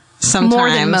 However, sometimes. More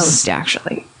than most,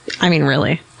 actually. I mean,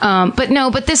 really.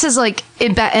 But this is like,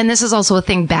 and this is also a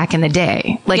thing back in the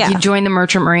day. Like you join the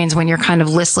Merchant Marines when you're kind of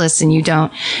listless and you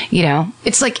don't, you know,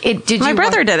 it's like My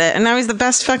brother did it and now he's the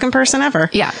best fucking person ever.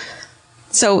 Yeah.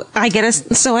 So I get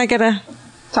to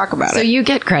talk about it. So you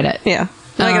get credit. Yeah.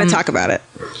 I got to talk about it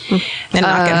and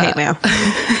not get hate mail.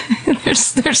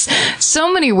 There's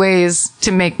so many ways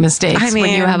to make mistakes when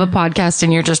you have a podcast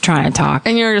and you're just trying to talk.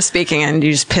 And you're just speaking and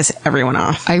you just piss everyone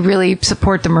off. I really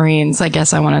support the Marines. I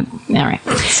guess I want to. All right.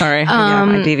 Sorry.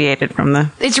 I deviated from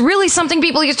the. It's really something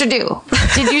people used to do.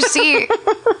 Did you see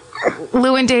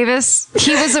Llewyn Davis?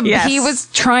 He was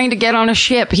trying to get on a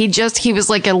ship. He was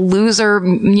like a loser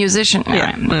musician.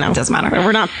 Yeah. No. It doesn't matter.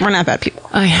 We're not bad people.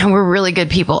 Oh, yeah, we're really good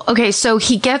people. Okay. So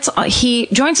he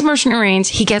joins the Merchant Marines.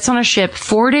 He gets on a ship.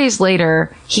 4 days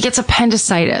later, he gets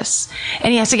appendicitis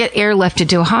and he has to get airlifted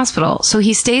to a hospital. So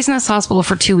he stays in this hospital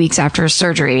for 2 weeks after his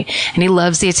surgery and he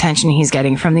loves the attention he's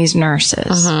getting from these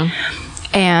nurses.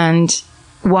 And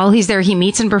while he's there, he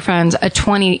meets and befriends a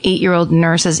 28-year-old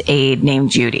nurse's aide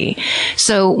named Judy.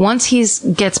 So once he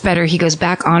gets better, he goes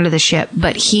back onto the ship,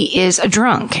 but he is a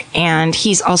drunk and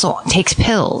he's also takes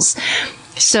pills.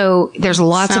 So there's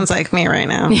lots Sounds like me right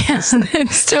now. Yes,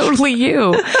 it's totally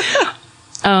you.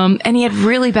 And he had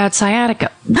really bad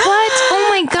sciatica. What? Oh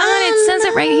my God, it says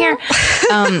it right here.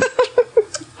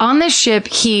 On this ship,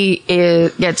 he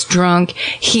gets drunk.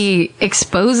 He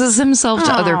exposes himself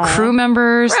to other crew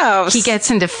members. Gross. He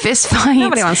gets into fist fights.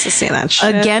 Nobody wants to see that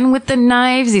shit. Again with the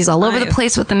knives. He's all over the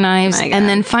place with the knives. And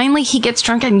then finally he gets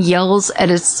drunk and yells at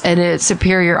a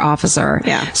superior officer.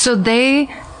 Yeah. So they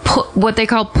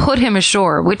put him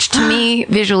ashore, which to me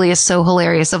visually is so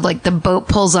hilarious. Of like the boat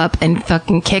pulls up and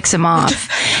fucking kicks him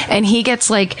off, and he gets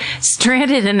like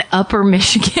stranded in Upper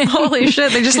Michigan. Holy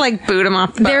shit! They just like boot him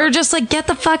off the boat. They're just like, get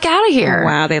the fuck out of here!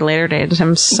 Wow, they later dated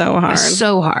him so hard.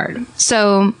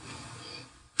 So,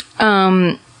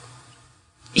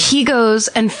 he goes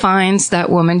and finds that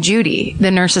woman, Judy,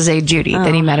 the nurse's aide, Judy,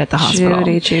 that he met at the hospital.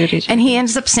 Judy. And he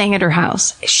ends up staying at her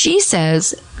house. She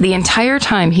says the entire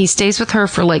time he stays with her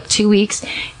for like 2 weeks,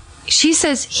 she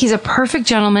says he's a perfect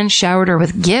gentleman, showered her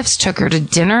with gifts, took her to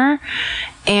dinner,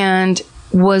 and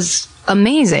was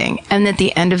amazing. And at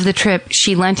the end of the trip,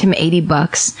 she lent him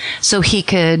 $80 so he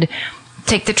could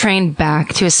take the train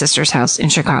back to his sister's house in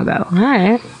Chicago. All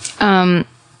right.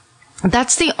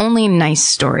 That's the only nice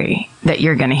story that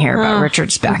you're going to hear about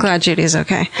Richard Speck. I'm glad Judy's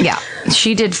okay. Yeah,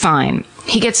 she did fine.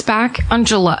 He gets back on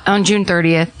June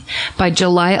 30th. By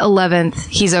July 11th,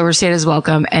 he's overstayed his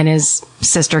welcome and his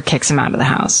sister kicks him out of the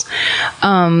house.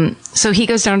 So he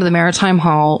goes down to the Maritime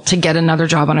Hall to get another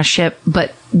job on a ship,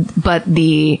 but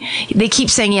they keep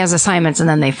saying he has assignments and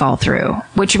then they fall through,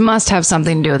 which must have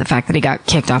something to do with the fact that he got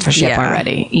kicked off a ship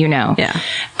already, Yeah.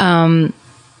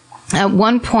 At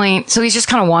one point, so he's just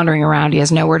kind of wandering around. He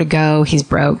has nowhere to go. He's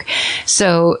broke.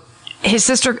 So his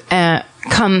sister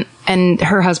and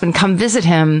her husband come visit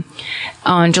him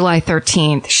on July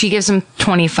 13th. She gives him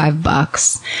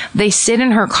 $25. They sit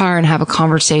in her car and have a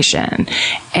conversation.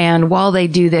 And while they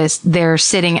do this, they're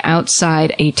sitting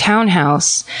outside a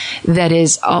townhouse that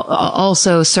is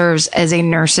also serves as a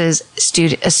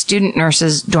student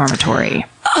nurse's dormitory.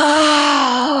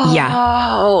 Oh. Yeah.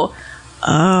 Oh.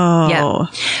 Yeah.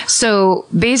 So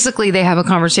basically they have a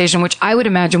conversation, which I would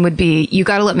imagine would be, you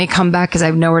got to let me come back because I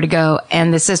have nowhere to go.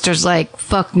 And the sister's like,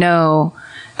 fuck no.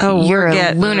 Oh, you're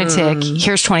a lunatic.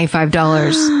 Here's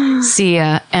 $25. See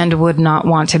ya. And would not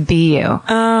want to be you.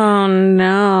 Oh,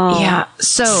 no. Yeah.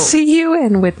 So. See you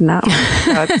and would not.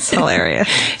 That's hilarious.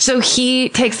 So he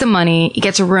takes the money, he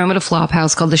gets a room at a flop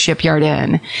house called the Shipyard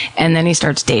Inn, and then he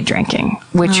starts day drinking,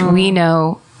 which we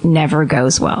know never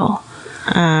goes well.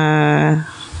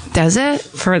 Does it?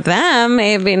 For them,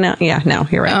 maybe no. Yeah, no,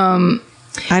 you're right.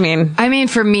 I mean,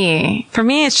 for me,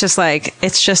 it's just like,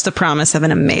 it's just the promise of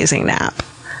an amazing nap.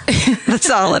 That's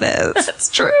all it is. That's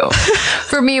true.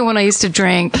 For me, when I used to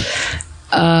drink,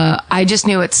 I just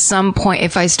knew at some point,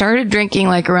 if I started drinking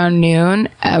like around noon,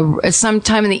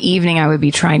 sometime in the evening, I would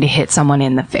be trying to hit someone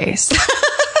in the face.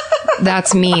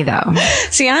 That's me though.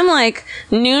 See, I'm like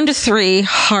noon to 3,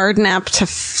 hard nap to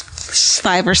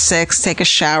 5 or 6, take a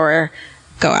shower,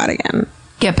 go out again.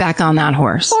 Get back on that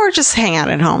horse. Or just hang out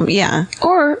at home. Yeah.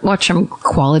 Or watch some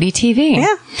quality TV.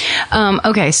 Yeah.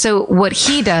 Okay. So what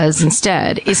he does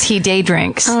instead is he day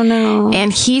drinks. Oh, no.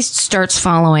 And he starts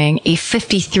following a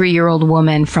 53-year-old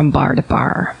woman from bar to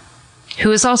bar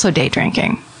who is also day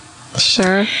drinking.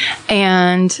 Sure.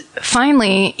 And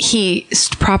finally, he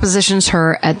propositions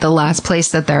her at the last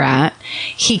place that they're at.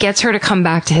 He gets her to come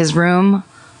back to his room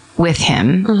with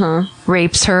him,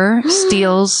 rapes her,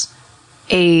 steals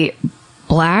a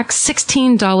black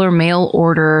 $16 mail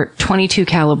order 22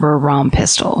 caliber ROM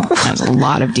pistol. There's a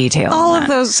lot of detail. All of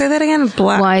those. Say that again.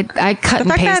 Black. Well, I cut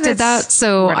and pasted that,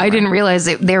 so I didn't realize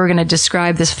that they were going to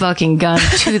describe this fucking gun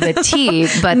to the T.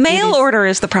 But mail order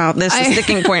is the problem. This is the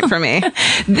sticking point for me.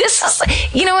 This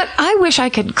is, you know what? I wish I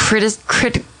could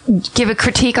give a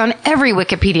critique on every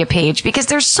Wikipedia page because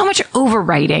there's so much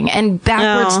overwriting and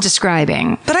backwards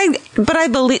describing. But I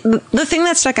believe the thing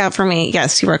that stuck out for me,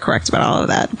 yes, you are correct about all of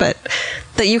that, but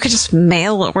that you could just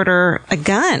mail order a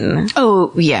gun.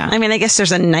 Oh, yeah. I mean, I guess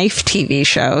there's a knife TV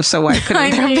show, so why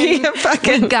couldn't there be a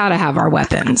fucking... We gotta have our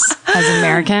weapons as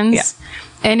Americans. Yeah.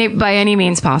 And it, by any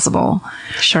means possible.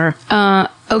 Sure.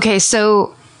 Okay,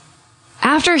 so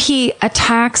after he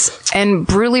attacks and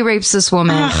brutally rapes this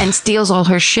woman and steals all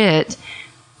her shit,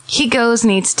 he goes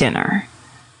and eats dinner.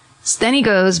 So then he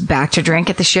goes back to drink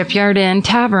at the Shipyard Inn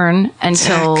Tavern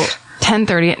until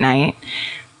 10:30 at night.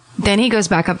 Then he goes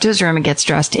back up to his room and gets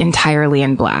dressed entirely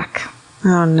in black.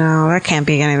 Oh no, that can't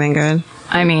be anything good.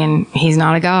 I mean, he's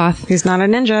not a goth. He's not a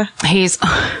ninja. He's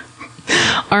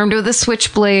armed with a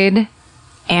switchblade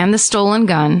and the stolen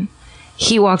gun.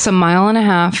 He walks 1.5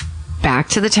 miles back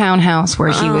to the townhouse where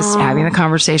he was having the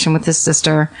conversation with his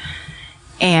sister.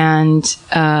 And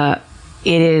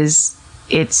it's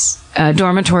a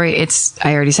dormitory.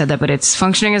 I already said that, but it's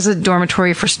functioning as a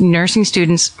dormitory for nursing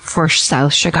students for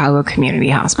South Chicago Community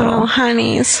Hospital. Oh,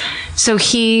 honeys. So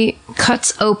he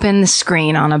cuts open the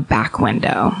screen on a back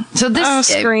window. So this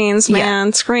screens,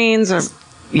 man. Screens are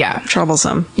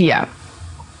troublesome. Yeah.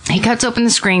 He cuts open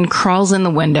the screen, crawls in the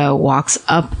window, walks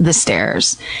up the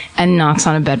stairs, and knocks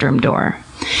on a bedroom door.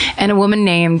 And a woman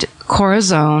named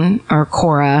Corazon, or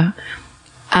Cora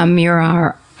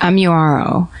Amuraro,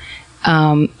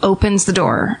 opens the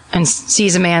door and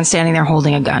sees a man standing there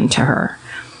holding a gun to her.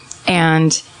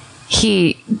 And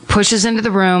he pushes into the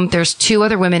room. There's 2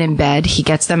 other women in bed. He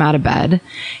gets them out of bed.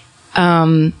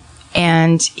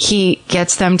 And he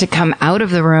gets them to come out of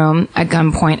the room at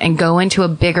gunpoint and go into a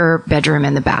bigger bedroom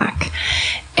in the back.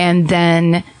 And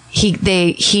then he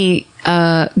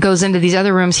goes into these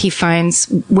other rooms. He finds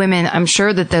women. I'm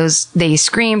sure that they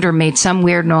screamed or made some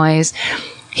weird noise.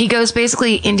 He goes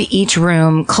basically into each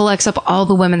room, collects up all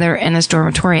the women that are in this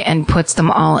dormitory and puts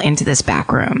them all into this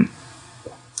back room.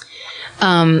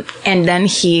 And then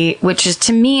which is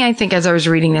to me, I think as I was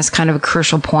reading this, kind of a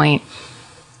crucial point,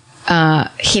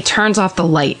 he turns off the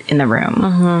light in the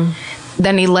room.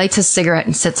 Then he lights a cigarette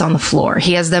and sits on the floor.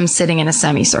 He has them sitting in a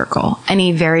semicircle. And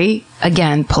he very,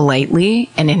 again, politely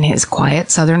and in his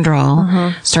quiet southern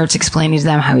drawl starts explaining to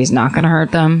them how he's not going to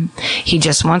hurt them. He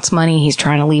just wants money. He's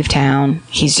trying to leave town.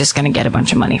 He's just going to get a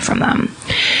bunch of money from them.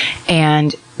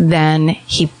 And then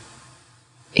he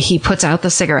puts out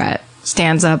the cigarette,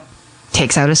 stands up,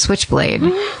 takes out a switchblade,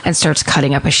 and starts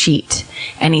cutting up a sheet.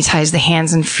 And he ties the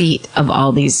hands and feet of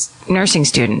all these nursing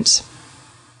students.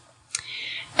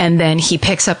 And then he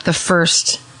picks up the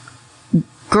first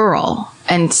girl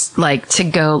and like to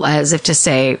go as if to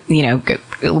say, you know,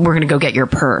 we're going to go get your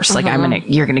purse. Like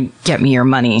you're going to get me your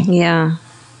money. Yeah.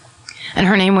 And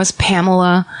her name was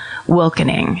Pamela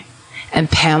Wilkening.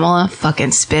 And Pamela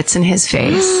fucking spits in his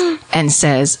face and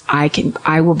says,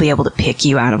 I will be able to pick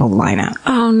you out of a lineup.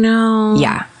 Oh no.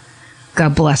 Yeah.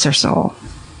 God bless her soul.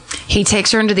 He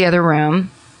takes her into the other room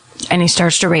and he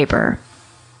starts to rape her.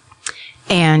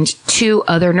 And 2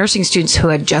 other nursing students who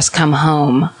had just come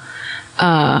home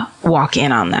walk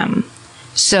in on them.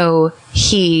 So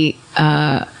he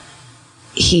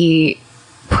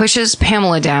pushes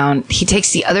Pamela down. He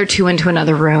takes the other 2 into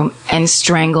another room and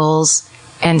strangles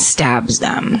and stabs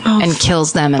them and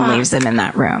kills them and leaves them in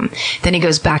that room. Then he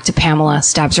goes back to Pamela,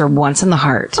 stabs her once in the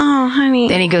heart. Oh, honey.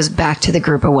 Then he goes back to the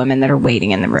group of women that are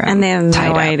waiting in the room. And they have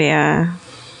no idea.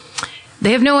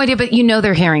 They have no idea, but you know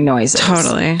they're hearing noises.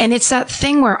 Totally. And it's that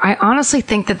thing where I honestly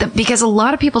think that because a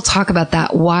lot of people talk about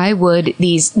that, why would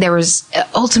there were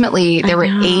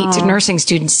 8 nursing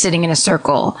students sitting in a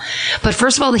circle. But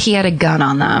first of all, he had a gun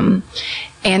on them.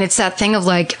 And it's that thing of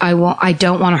like, I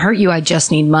don't want to hurt you. I just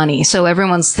need money. So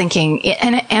everyone's thinking,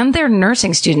 and they're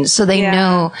nursing students. So they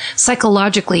know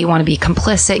psychologically you want to be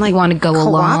complicit. Like, you want to go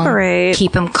along,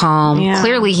 keep him calm. Yeah.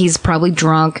 Clearly he's probably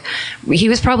drunk. He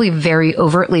was probably very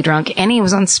overtly drunk and he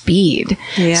was on speed.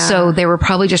 Yeah. So they were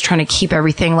probably just trying to keep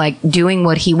everything like doing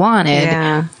what he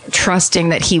wanted, trusting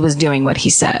that he was doing what he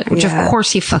said, which of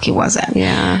course he fucking wasn't.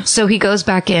 Yeah. So he goes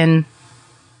back in.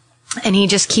 And he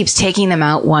just keeps taking them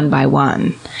out one by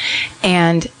one.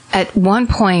 And at one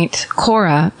point,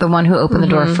 Cora, the one who opened the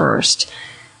door first,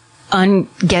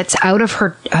 gets out of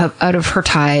her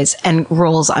ties and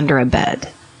rolls under a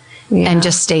bed and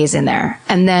just stays in there.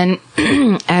 And then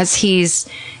as he's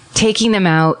taking them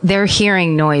out, they're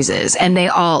hearing noises and they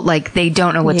all they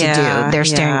don't know what to do. They're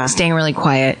staying really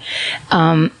quiet.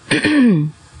 And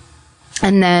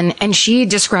she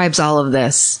describes all of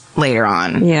this later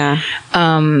on. Yeah.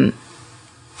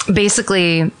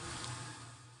 Basically,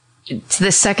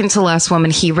 the second to last woman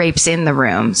he rapes in the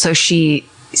room. So she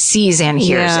sees and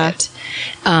hears it.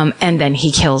 And then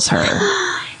he kills her.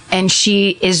 And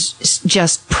she is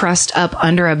just pressed up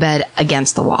under a bed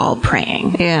against the wall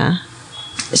praying. Yeah.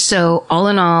 So all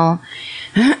in all,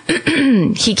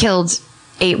 he killed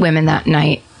 8 women that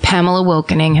night. Pamela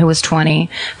Wilkening, who was 20,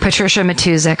 Patricia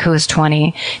Matuzek, who was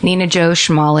 20, Nina Jo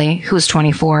Schmally, who was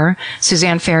 24,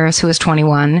 Suzanne Ferris, who was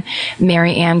 21,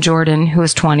 Mary Ann Jordan, who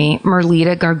was 20,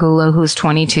 Merlita Gargulo, who was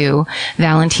 22,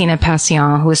 Valentina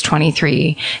Passion, who was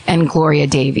 23, and Gloria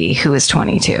Davy, who was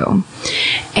 22.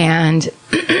 And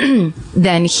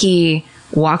then he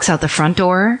walks out the front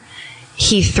door,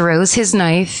 he throws his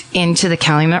knife into the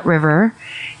Calumet River,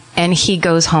 and he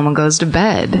goes home and goes to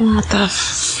bed. What the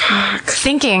fuck?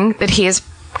 Thinking that he has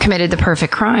committed the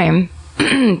perfect crime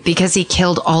because he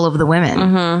killed all of the women.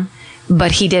 Mm-hmm.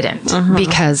 But he didn't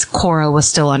because Cora was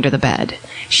still under the bed.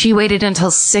 She waited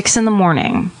until 6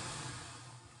 a.m.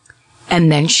 and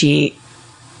then she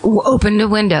opened a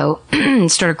window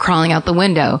and started crawling out the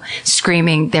window,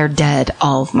 screaming, "They're dead.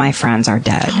 All of my friends are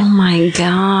dead." Oh my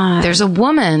God. There's a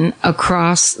woman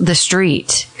across the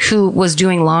street who was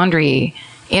doing laundry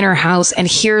in her house and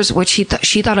hears what she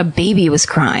thought a baby was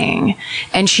crying.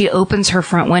 And she opens her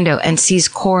front window and sees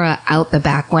Cora out the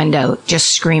back window,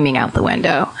 just screaming out the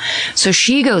window. So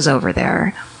she goes over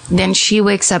there. Then she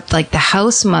wakes up the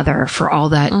house mother for all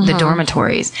that, the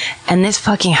dormitories. And this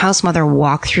fucking house mother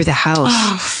walked through the house.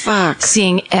 Oh, fuck.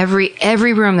 Seeing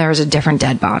every room there was a different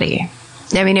dead body.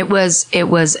 I mean, it was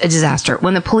a disaster.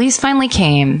 When the police finally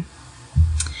came,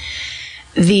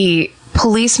 the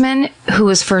policeman who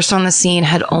was first on the scene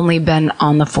had only been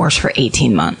on the force for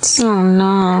 18 months. Oh,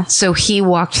 no. So he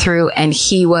walked through and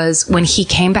when he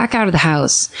came back out of the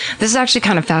house, this is actually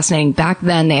kind of fascinating. Back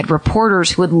then, they had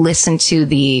reporters who would listen to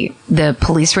the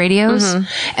police radios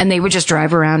and they would just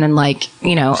drive around and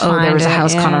there was a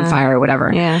house caught on fire or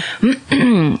whatever. Yeah.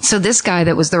 So this guy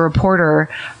that was the reporter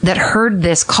that heard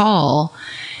this call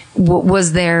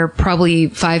was there probably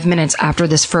 5 minutes after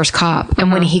this first cop.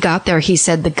 And when he got there, he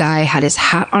said the guy had his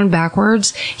hat on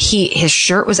backwards. His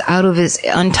shirt was out of his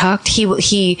untucked.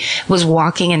 He was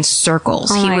walking in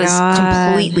circles. He was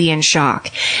completely in shock.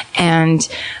 And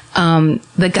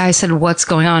the guy said, "What's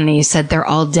going on?" And he said, "They're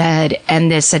all dead." And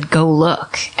they said, "Go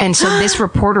look." And so this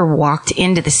reporter walked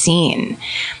into the scene.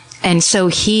 And so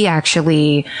he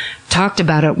actually talked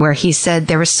about it, where he said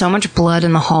there was so much blood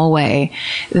in the hallway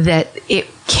that it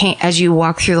can't, as you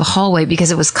walk through the hallway, because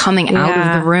it was coming out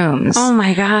of the rooms. Oh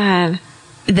my God.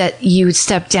 That you would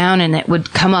step down and it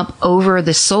would come up over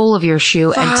the sole of your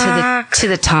shoe and to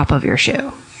the top of your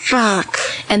shoe. Fuck.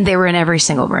 And they were in every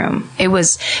single room. It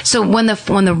was, so when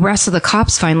the rest of the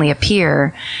cops finally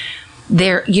appear,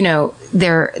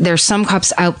 there's some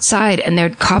cops outside, and their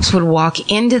cops would walk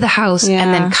into the house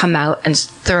and then come out and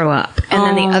throw up. And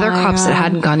then the other cops that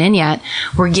hadn't gone in yet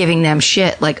were giving them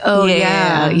shit like,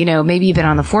 maybe you've been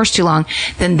on the force too long.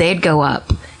 Then they'd go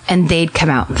up and they'd come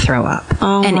out and throw up.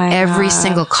 And every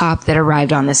single cop that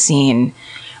arrived on the scene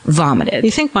vomited.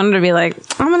 You think one would be like,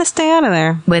 I'm going to stay out of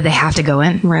there. But they have to go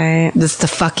in. Right. That's the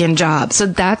fucking job. So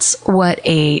that's what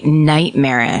a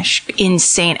nightmarish,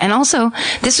 insane. And also,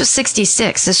 this was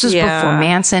 66. This was before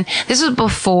Manson. This was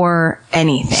before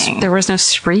anything. There was no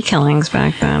spree killings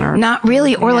back then. Or not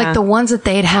really. Or like the ones that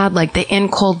they'd had, like the In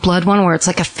Cold Blood one, where it's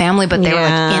like a family, but they were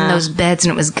like in those beds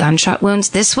and it was gunshot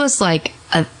wounds. This was like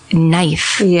a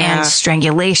knife and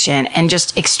strangulation and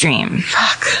just extreme.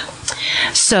 Fuck.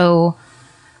 So,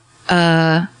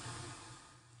 but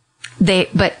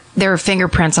there are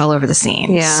fingerprints all over the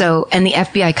scene. Yeah. So, and the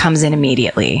FBI comes in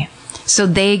immediately. So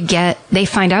they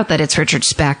find out that it's Richard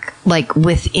Speck, like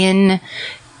within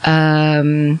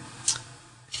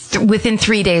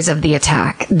 3 days of the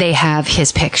attack, they have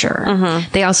his picture.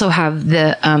 Mm-hmm. They also have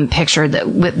the picture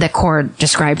that Cora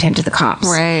described him to the cops.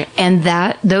 Right. And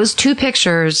those two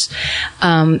pictures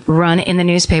run in the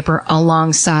newspaper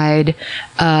alongside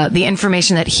the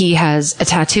information that he has a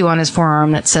tattoo on his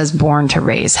forearm that says "Born to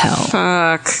Raise Hell."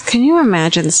 Fuck. Can you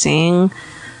imagine seeing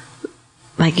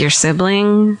like your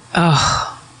sibling?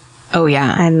 Oh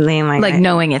yeah. And then like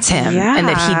knowing it's him and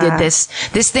that he did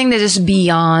this thing that is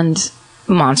beyond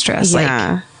monstrous,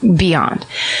 like beyond.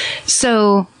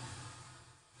 So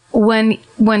when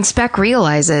Speck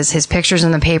realizes his picture's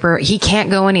in the paper, he can't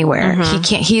go anywhere.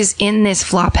 He's in this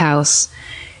flop house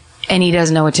and he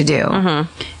doesn't know what to do.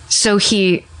 So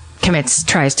he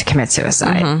tries to commit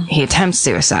suicide. He attempts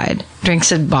suicide,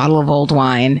 drinks a bottle of old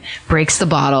wine, breaks the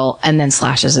bottle, and then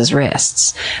slashes his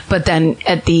wrists. But then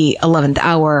at the 11th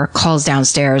hour, calls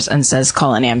downstairs and says,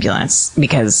 "Call an ambulance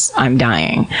because I'm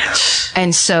dying."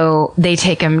 And so they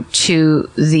take him to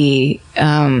they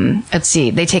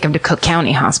take him to Cook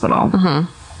County Hospital.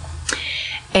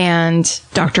 And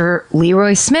Dr.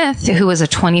 Leroy Smith, who was a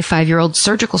 25-year-old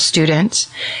surgical student,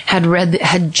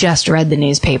 had just read the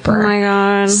newspaper. Oh my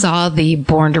God. Saw the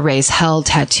 "Born to Raise Hell"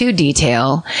 tattoo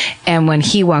detail. And when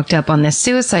he walked up on this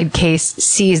suicide case,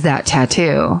 sees that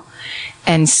tattoo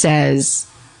and says,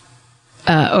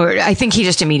 or I think he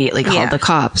just immediately called the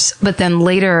cops. But then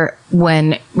later,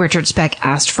 when Richard Speck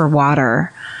asked for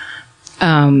water,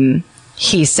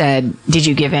 he said, "Did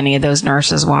you give any of those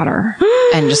nurses water?"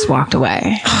 And just walked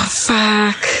away. Oh,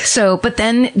 fuck. So, but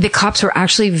then the cops were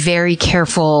actually very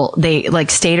careful. They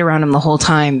stayed around him the whole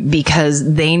time because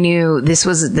they knew this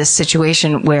was this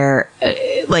situation where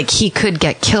he could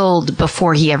get killed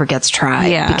before he ever gets tried.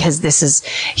 Yeah. Because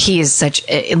he is such,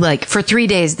 for 3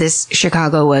 days, this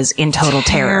Chicago was in total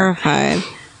terror. Terrified.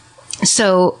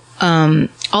 So,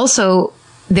 also,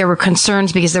 there were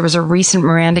concerns because there was a recent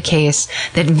Miranda case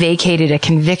that vacated a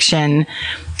conviction,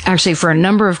 actually for a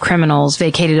number of criminals,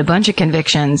 vacated a bunch of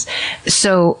convictions.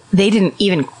 So they didn't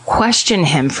even question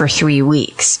him for 3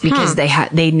 weeks because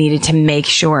they needed to make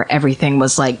sure everything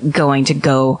was going to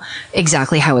go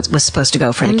exactly how it was supposed to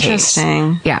go for the case.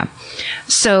 Interesting. Yeah.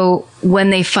 So when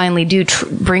they finally do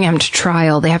bring him to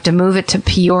trial, they have to move it to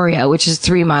Peoria, which is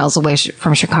 3 miles away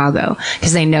from Chicago,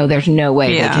 because they know there's no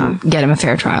way they can get him a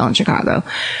fair trial in Chicago.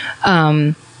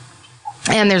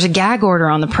 And there's a gag order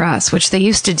on the press, which they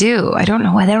used to do. I don't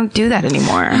know why they don't do that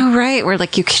anymore. Oh, right. Where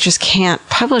you just can't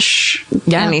publish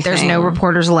anything. There's no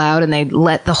reporters allowed, and they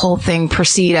let the whole thing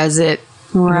proceed as it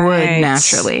would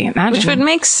naturally. Imagine. Which would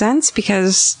make sense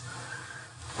because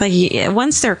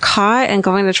once they're caught and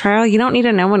going to trial, you don't need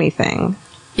to know anything.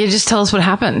 You just tell us what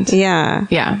happened. Yeah.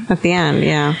 Yeah. At the end,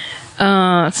 yeah.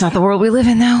 It's not the world we live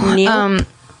in now. Nope.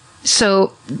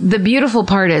 So the beautiful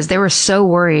part is they were so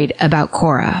worried about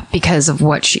Cora because of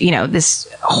what this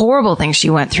horrible thing she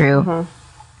went through.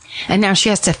 And now she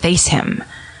has to face him.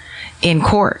 in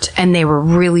court, and they were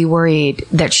really worried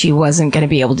that she wasn't going to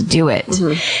be able to do it.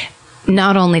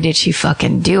 Not only did she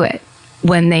fucking do it,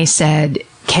 when they said,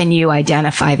 "Can you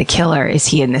identify the killer? Is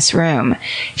he in this room?"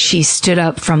 She stood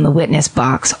up from the witness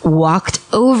box, walked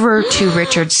over to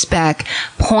Richard Speck,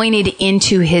 pointed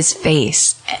into his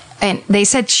face. And they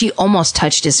said she almost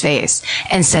touched his face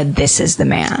and said, "This is the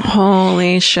man."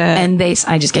 Holy shit. And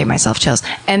I just gave myself chills.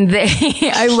 And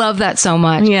I love that so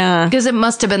much. Yeah. Because it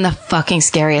must have been the fucking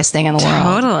scariest thing in the world.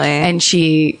 Totally. And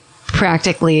she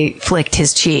practically flicked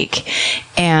his cheek.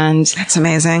 And That's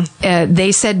amazing.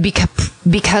 they said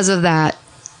because of that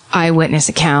eyewitness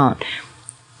account,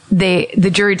 the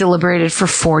jury deliberated for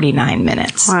 49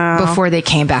 minutes before they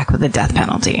came back with the death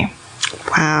penalty.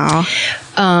 Wow.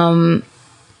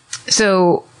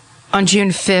 So on June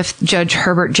 5th, Judge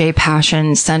Herbert J.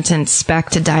 Passion sentenced Speck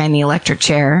to die in the electric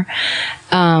chair.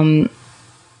 But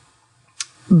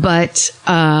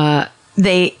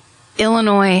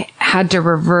Illinois had to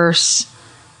reverse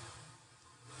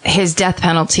his death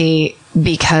penalty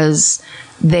because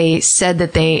they said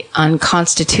that they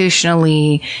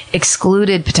unconstitutionally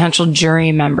excluded potential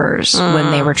jury members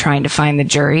when they were trying to find the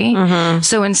jury.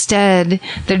 So instead,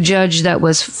 the judge that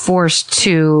was forced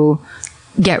to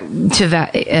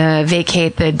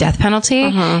vacate the death penalty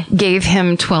gave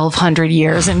him 1,200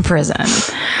 years in prison.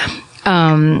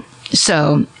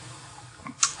 So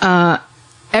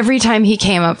every time he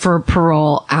came up for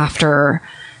parole after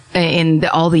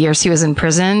all the years he was in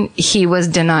prison, he was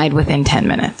denied within 10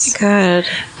 minutes. Good.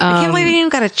 I can't believe he even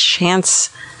got a chance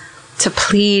to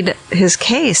plead his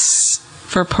case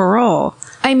for parole.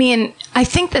 I mean, I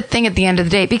think the thing at the end of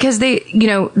the day, because they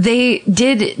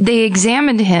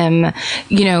examined him,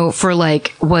 for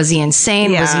like, was he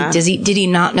insane? Yeah. Did he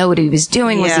not know what he was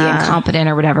doing? Was he incompetent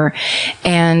or whatever?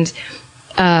 And,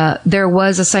 there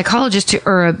was a psychologist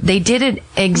they did an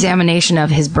examination of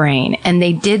his brain, and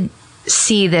they did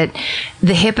see that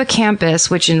the hippocampus,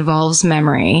 which involves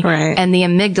memory, and the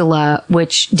amygdala,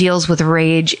 which deals with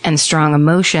rage and strong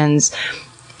emotions,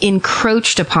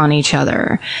 encroached upon each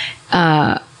other.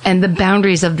 And the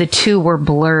boundaries of the two were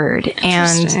blurred.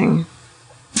 And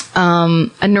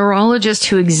a neurologist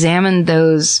who examined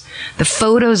the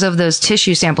photos of those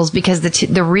tissue samples, because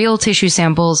the real tissue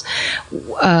samples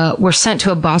were sent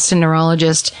to a Boston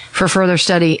neurologist for further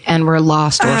study and were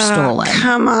lost or stolen.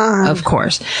 Come on. Of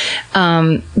course.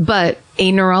 But a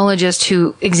neurologist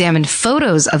who examined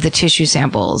photos of the tissue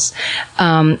samples,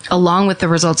 along with the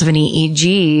results of an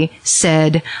EEG,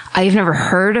 said, "I've never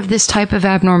heard of this type of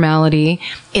abnormality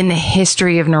in the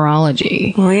history of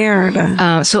neurology." Weird.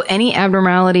 So any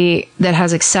abnormality that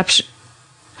has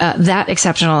that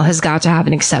exceptional has got to have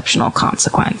an exceptional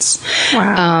consequence.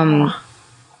 Wow.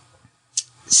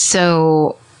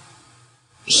 So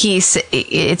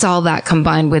it's all that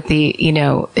combined with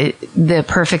the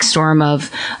perfect storm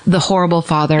of the horrible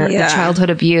father, the childhood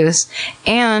abuse,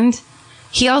 and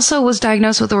he also was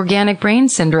diagnosed with organic brain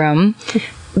syndrome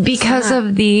because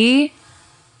of hit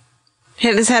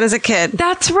his head as a kid.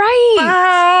 That's right.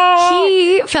 Oh.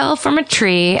 He fell from a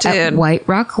tree at White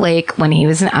Rock Lake when he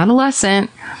was an adolescent,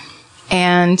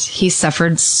 and he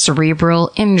suffered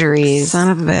cerebral injuries. Son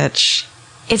of a bitch.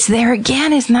 It's there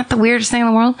again. Isn't that the weirdest thing in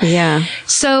the world? Yeah.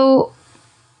 So,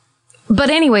 but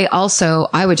anyway, also,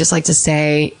 I would just like to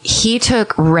say he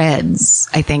took Reds,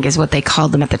 I think is what they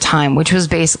called them at the time, which was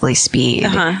basically speed.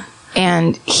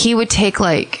 And he would take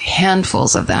like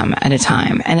handfuls of them at a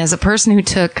time. And as a person who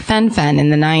took Fen-Phen in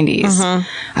the 90s,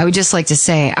 I would just like to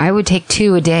say I would take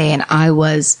 2 a day, and I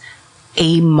was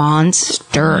a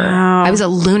monster. Wow. I was a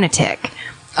lunatic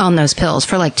on those pills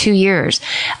for like 2 years.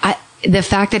 The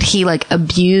fact that he like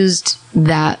abused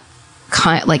that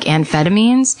kind, like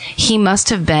amphetamines, he must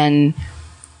have been,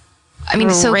 I mean,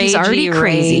 so he's already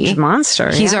crazy.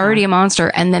 Monster. He's already a monster.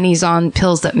 And then he's on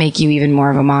pills that make you even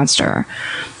more of a monster.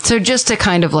 So just to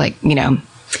kind of like, to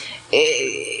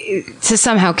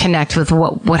somehow connect with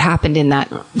what happened in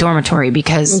that dormitory,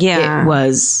 because it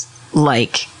was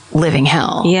like living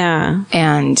hell. Yeah.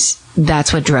 And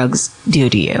that's what drugs do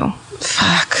to you.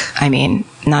 Fuck. I mean,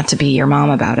 not to be your mom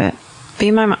about it. Be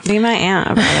my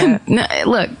aunt about it. No,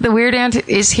 look, the weird aunt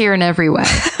is here in every way.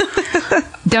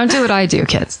 Don't do what I do,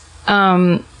 kids.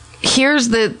 Here's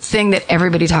the thing that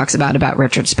everybody talks about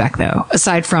Richard Speck, though,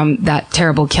 aside from that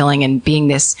terrible killing and being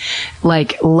this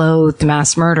like loathed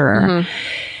mass murderer.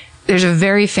 There's a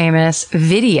very famous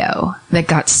video that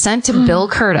got sent to Bill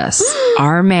Curtis,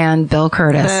 our man, Bill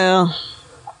Curtis.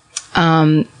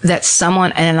 That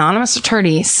someone, an anonymous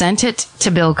attorney, sent it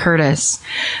to Bill Curtis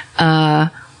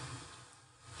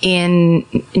in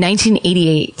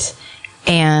 1988,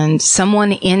 and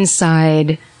someone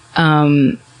inside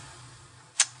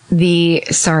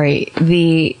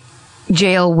the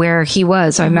jail where he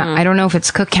was. I don't know if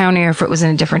it's Cook County or if it was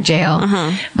in a different jail,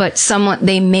 but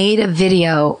they made a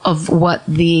video of what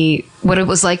it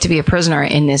was like to be a prisoner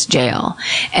in this jail.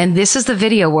 And this is the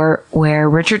video where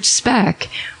Richard Speck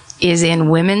is in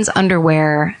women's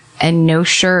underwear and no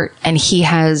shirt, and he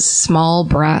has small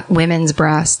women's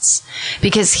breasts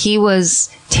because he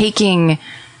was taking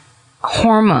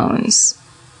hormones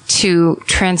to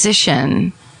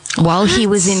transition. While he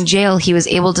was in jail, he was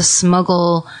able to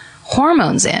smuggle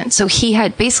hormones in. So he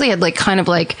had like kind of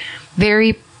like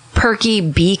very perky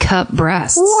B cup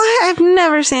breasts. What? I've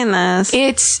never seen this.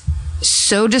 It's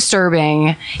so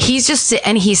disturbing. He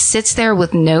sits there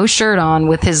with no shirt on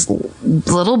with his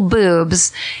little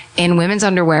boobs in women's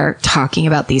underwear talking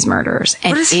about these murders.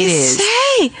 And what does he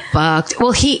say? Fucked.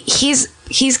 Well, he's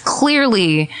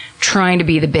clearly trying to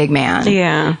be the big man.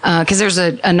 Yeah. Because there's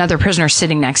another prisoner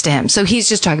sitting next to him. So he's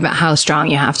just talking about how strong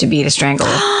you have to be to strangle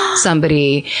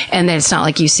somebody. And then it's not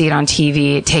like you see it on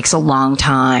TV. It takes a long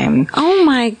time. Oh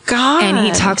my God. And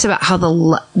he talks about how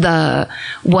the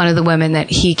one of the women that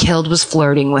he killed was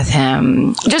flirting with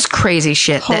him. Just crazy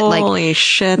shit. Holy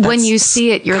shit. When you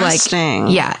see it, you're disgusting.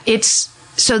 Like, yeah,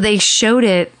 so they showed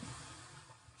it.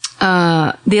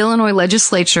 The Illinois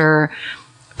legislature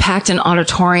packed an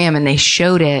auditorium and they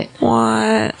showed it.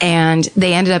 What? And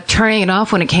they ended up turning it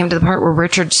off when it came to the part where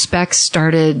Richard Speck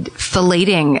started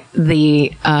filleting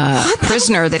the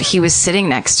prisoner that he was sitting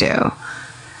next to.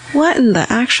 What in the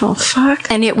actual fuck?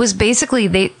 And it was basically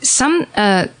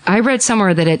I read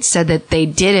somewhere that it said that they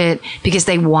did it because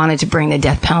they wanted to bring the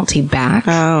death penalty back.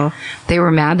 Oh. They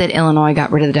were mad that Illinois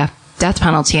got rid of the death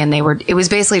penalty, and it was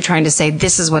basically trying to say,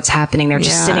 this is what's happening. They're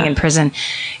just sitting in prison,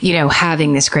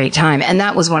 having this great time. And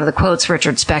that was one of the quotes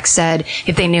Richard Speck said,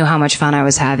 if they knew how much fun I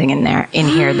was having in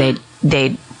here,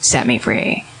 they'd set me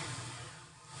free.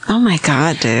 Oh my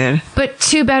God, dude. But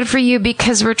too bad for you,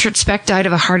 because Richard Speck died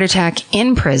of a heart attack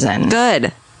in prison.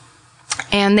 Good.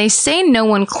 And they say no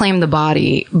one claimed the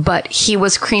body, but he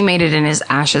was cremated and his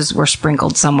ashes were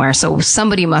sprinkled somewhere. So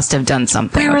somebody must have done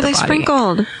something. Where were the they body.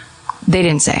 sprinkled? They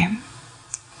didn't say.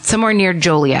 Somewhere near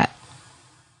Joliet.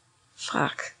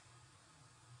 Fuck.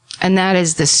 And that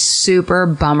is the super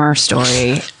bummer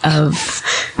story of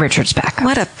Richard Speck.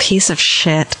 What a piece of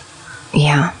shit.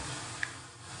 Yeah.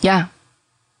 Yeah.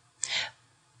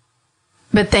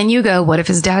 But then you go, what if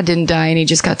his dad didn't die and he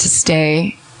just got to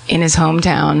stay in his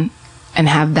hometown and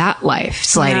have that life,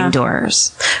 sliding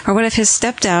doors? Or what if his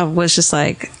stepdad was just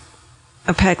like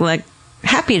a peg leg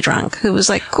happy drunk who was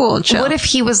like, cool, chill? What if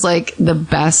he was like the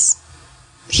best?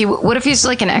 What if he's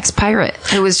like an ex-pirate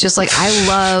who was just like, I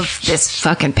love this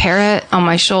fucking parrot on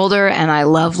my shoulder and I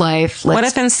love life. What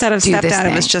if instead of stepdad,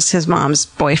 it was just his mom's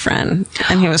boyfriend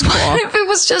and he was cool? What if it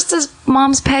was just his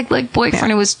mom's peg leg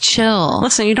boyfriend who was chill?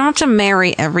 Listen, you don't have to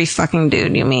marry every fucking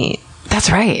dude you meet.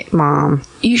 That's right. Mom.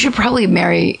 You should probably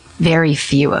marry very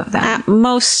few of them. At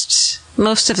most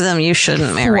of them you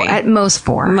shouldn't marry. At most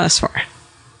four. Most four.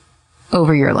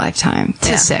 Over your lifetime.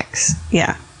 To 6.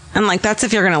 Yeah. And like, that's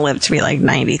if you're going to live to be like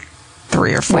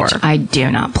 93 or 4. Which I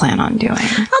do not plan on doing.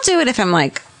 I'll do it if I'm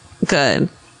like good.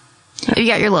 You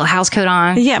got your little house coat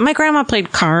on. Yeah. My grandma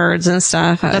played cards and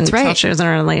stuff. That's right. She was in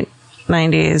her late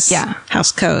 90s. Yeah.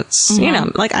 House coats.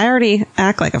 Mm-hmm. Like I already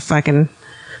act like a fucking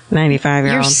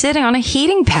 95-year-old. You're sitting on a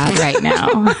heating pad right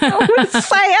now. With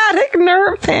sciatic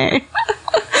nerve pain.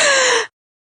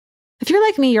 If you're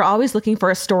like me, you're always looking for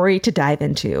a story to dive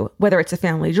into. Whether it's a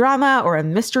family drama or a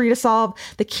mystery to solve,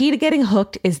 the key to getting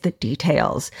hooked is the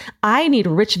details. I need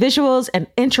rich visuals and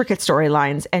intricate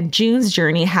storylines, and June's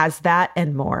Journey has that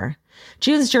and more.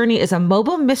 June's Journey is a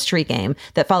mobile mystery game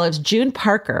that follows June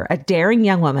Parker, a daring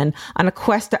young woman, on a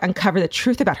quest to uncover the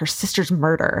truth about her sister's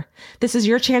murder. This is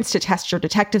your chance to test your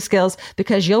detective skills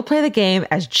because you'll play the game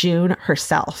as June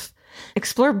herself.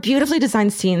 Explore beautifully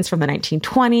designed scenes from the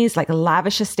 1920s, like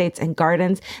lavish estates and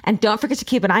gardens, and don't forget to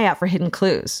keep an eye out for hidden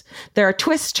clues. There are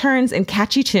twists, turns, and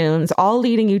catchy tunes, all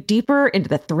leading you deeper into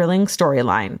the thrilling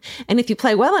storyline. And if you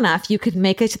play well enough, you could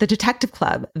make it to the Detective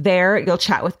Club. There, you'll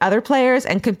chat with other players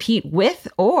and compete with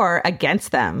or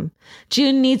against them.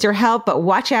 June needs your help, but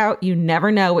watch out, you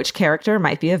never know which character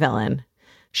might be a villain.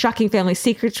 Shocking family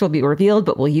secrets will be revealed,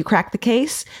 but will you crack the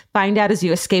case? Find out as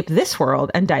you escape this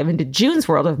world and dive into June's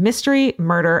world of mystery,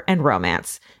 murder, and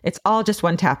romance. It's all just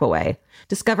one tap away.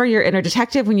 Discover your inner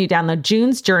detective when you download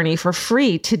June's Journey for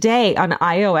free today on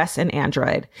iOS and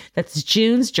Android. That's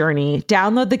June's Journey.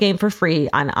 Download the game for free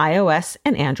on iOS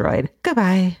and Android.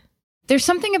 Goodbye. There's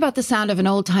something about the sound of an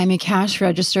old-timey cash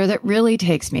register that really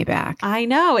takes me back. I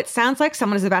know. It sounds like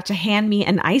someone is about to hand me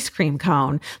an ice cream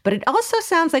cone, but it also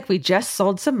sounds like we just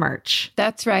sold some merch.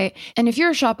 That's right. And if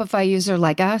you're a Shopify user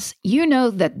like us, you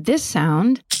know that this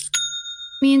sound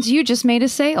means you just made a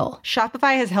sale.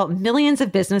 Shopify has helped millions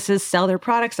of businesses sell their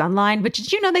products online, but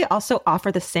did you know they also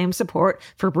offer the same support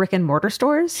for brick and mortar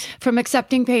stores? From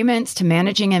accepting payments to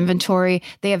managing inventory,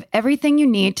 they have everything you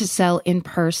need to sell in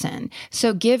person.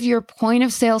 So give your point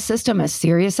of sale system a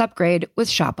serious upgrade with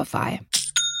Shopify.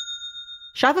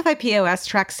 Shopify POS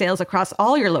tracks sales across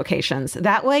all your locations.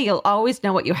 That way, you'll always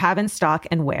know what you have in stock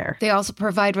and where. They also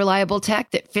provide reliable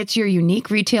tech that fits your unique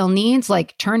retail needs,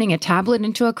 like turning a tablet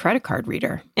into a credit card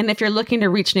reader. And if you're looking to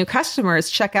reach new customers,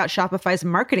 check out Shopify's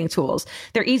marketing tools.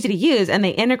 They're easy to use, and they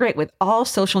integrate with all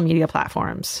social media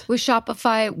platforms. With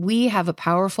Shopify, we have a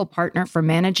powerful partner for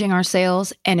managing our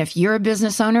sales. And if you're a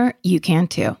business owner, you can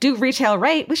too. Do retail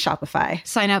right with Shopify.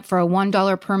 Sign up for a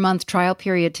 $1 per month trial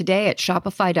period today at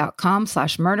shopify.com/murder.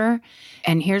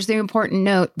 And here's the important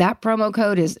note, that promo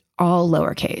code is all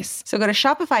lowercase. So go to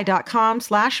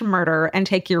shopify.com/murder and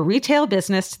take your retail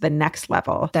business to the next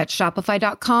level. That's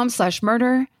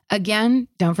shopify.com/murder. Again,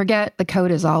 don't forget, the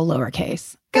code is all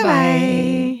lowercase.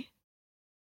 Goodbye.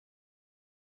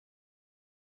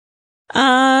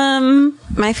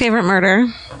 My favorite murder.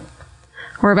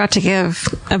 We're about to give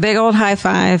a big old high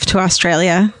five to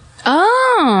Australia.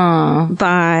 Oh.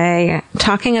 By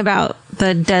talking about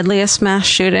the deadliest mass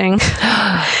shooting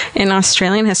in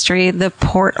Australian history, the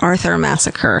Port Arthur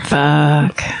Massacre.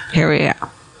 Fuck. Here we go.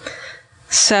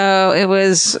 So it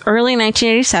was early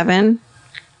 1987.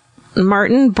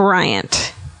 Martin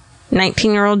Bryant,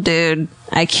 19-year-old dude,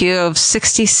 IQ of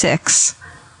 66.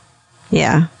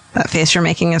 Yeah, that face you're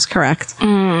making is correct.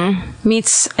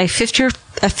 Meets a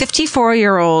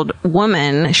 54-year-old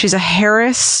woman. She's a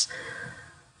heiress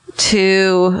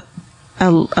to a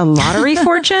lottery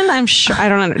fortune. I'm sure. I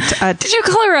don't know. Did you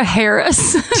call her a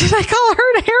Harris? Did I call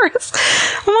her an heiress?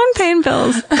 I'm on pain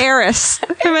pills. Heiress.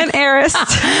 I meant heiress.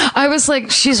 I was like,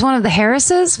 she's one of the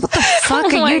Harrises? What the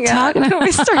fuck are you talking Can about?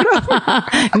 we start over?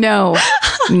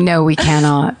 No, we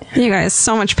cannot. You guys,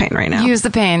 so much pain right now. Use the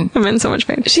pain. I'm in so much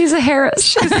pain. She's a Harris.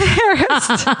 She's a heiress.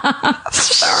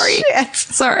 Sorry. Shit.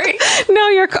 Sorry.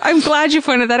 No, I'm glad you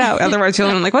pointed that out. Otherwise, you'll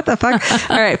be like, what the fuck?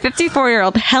 All right.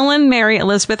 54-year-old Helen Mary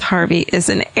Elizabeth Harvey is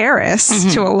an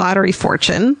heiress to a lottery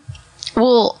fortune.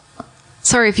 Well,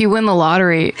 sorry, if you win the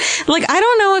lottery, Like, I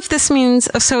don't know if this means,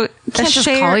 so you can't just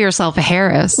call yourself a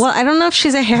Harris. Well, I don't know if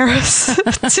she's a heiress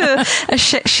to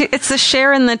it's the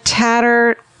share in the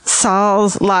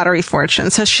Tattersall's lottery fortune.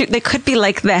 So they could be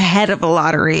like the head of a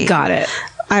lottery. Got it.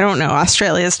 I don't know.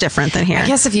 Australia is different than here. I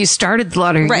guess if you started the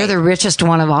lottery, Right. you're the richest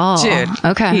one of all. Dude.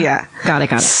 Okay. Yeah. Got it.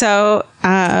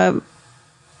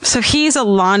 So he's a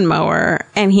lawnmower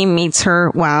and he meets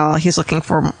her while he's looking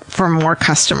for more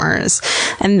customers,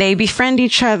 and they befriend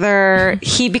each other.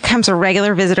 He becomes a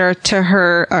regular visitor to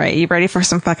her. All right. You ready for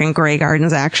some fucking Grey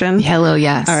Gardens action? Hello,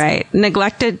 yes. All right.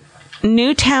 Neglected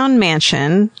Newtown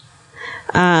mansion,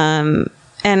 and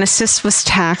assists with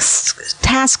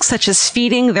tasks such as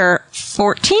feeding their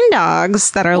 14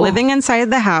 dogs that are living inside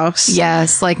the house.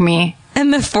 Yes, like me.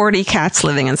 And the 40 cats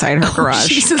living inside her garage.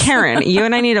 Jesus. Karen, you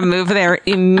and I need to move there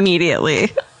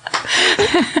immediately.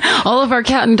 All of our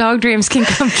cat and dog dreams can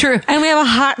come true. And we have a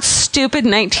hot, stupid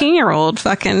 19-year-old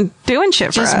fucking doing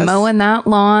shit for us. Just mowing that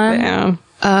lawn. Yeah.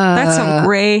 That's some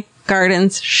Grey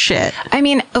Gardens shit. I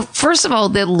mean, first of all,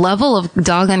 the level of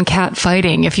dog and cat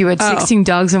fighting, if you had 16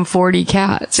 dogs and 40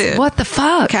 cats. Dude. What the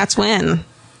fuck? Cats win.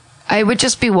 I would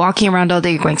just be walking around all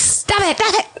day going, stop it,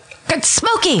 stop it. It's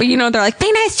smoky. But you know, they're like, be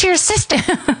nice to your sister.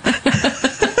 But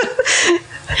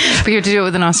you have to do it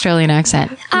with an Australian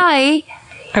accent. I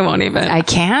won't even. I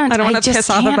can't. I don't want to just piss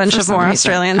off a can't bunch for of some more reason.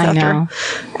 Australians I know.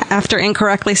 after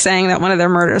incorrectly saying that one of their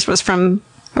murders was from,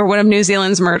 or one of New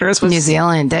Zealand's murders was New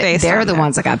Zealand. based They're on the that.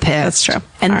 ones that got pissed. That's true.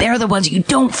 And All right. they're the ones you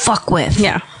don't fuck with.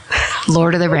 Yeah.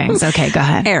 Lord of the Rings. Okay, go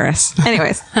ahead. Heiress.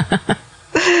 Anyways.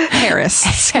 Harris.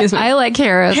 Excuse me. I like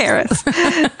Harris. Harris.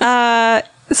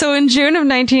 So in June of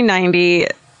 1990,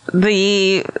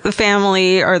 the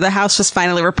family or the house was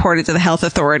finally reported to the health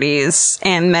authorities,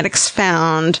 and medics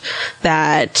found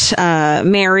that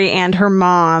Mary and her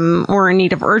mom were in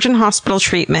need of urgent hospital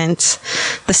treatment.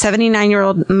 The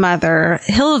 79-year-old mother,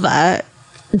 Hilva,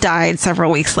 died several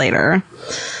weeks later.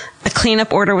 A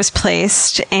cleanup order was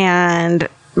placed, and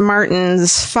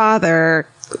Martin's father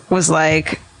was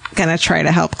like gonna try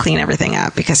to help clean everything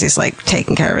up because he's like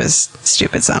taking care of his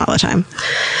stupid son all the time.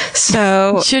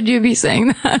 So, Should you be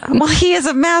saying that? well, he is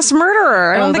a mass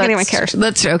murderer. I don't think anyone that's- cares.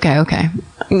 That's okay.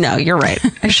 No, you're right.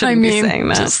 I shouldn't be saying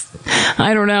that.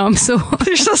 I don't know. I'm so.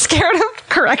 You're so scared of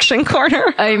correction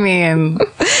corner. I mean,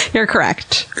 You're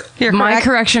correct. my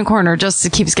correction corner just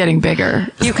keeps getting bigger.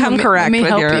 You come correct with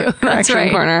your correction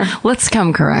corner. Let's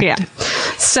come correct. Yeah.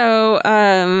 So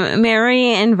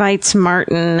Mary invites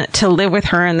Martin to live with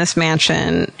her in this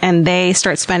mansion, and they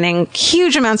start spending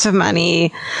huge amounts of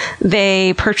money.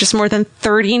 They purchase more than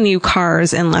 30 new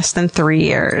cars in less than 3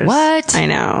 years. What? I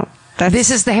know.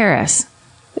 This is the Harris.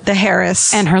 The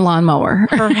Harris. And her lawnmower.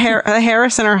 the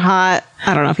Harris and her hot,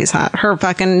 I don't know if he's hot, her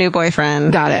fucking new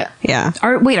boyfriend. Got it. Yeah.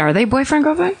 Are they boyfriend,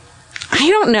 girlfriend? I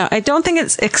don't know. I don't think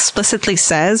it explicitly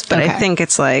says, but I think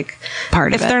it's like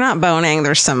part of it. If they're not boning,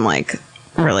 there's some like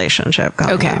relationship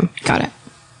going on. Got it.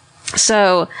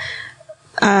 So,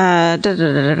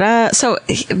 so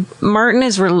Martin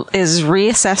is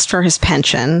reassessed for his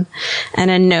pension,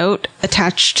 and a note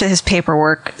attached to his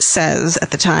paperwork says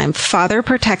at the time, "Father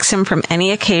protects him from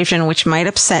any occasion which might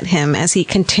upset him as he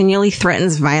continually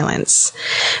threatens violence.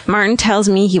 Martin tells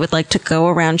me he would like to go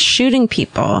around shooting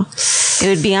people. It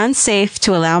would be unsafe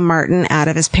to allow Martin out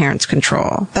of his parents'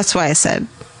 control." That's why I said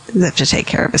they have to take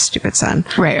care of his stupid son.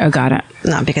 Right. I got it.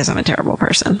 Not because I'm a terrible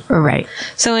person. Right.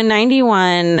 So in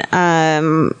 91,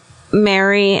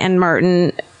 Mary and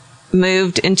Martin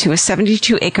moved into a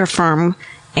 72-acre farm,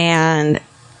 and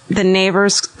the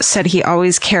neighbors said he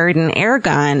always carried an air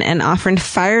gun and often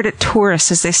fired at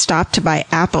tourists as they stopped to buy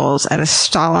apples at a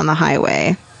stall on the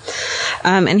highway.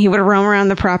 And he would roam around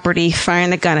the property firing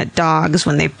the gun at dogs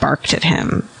when they barked at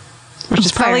him. Which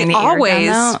is probably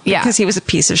always because he was a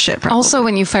piece of shit. Probably. Also,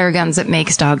 when you fire guns, it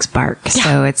makes dogs bark. Yeah.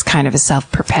 So it's kind of a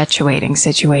self-perpetuating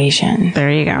situation. There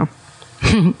you go.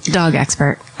 Dog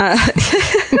expert.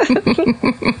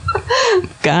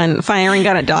 Firing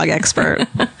gun at dog expert.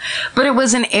 But it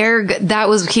was an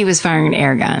he was firing an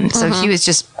air gun. So he was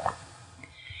just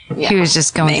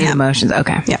going through the motions.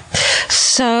 Okay. Yeah.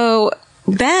 So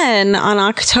then on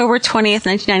October 20th,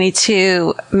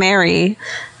 1992, Mary,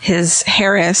 his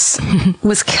Harris,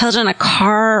 was killed in a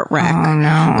car wreck. Oh,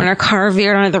 no. When her car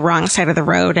veered onto the wrong side of the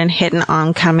road and hit an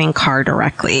oncoming car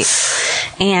directly.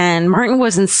 And Martin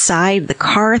was inside the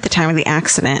car at the time of the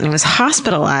accident and was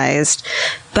hospitalized,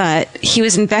 but he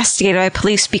was investigated by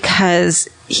police because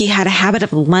he had a habit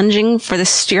of lunging for the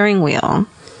steering wheel.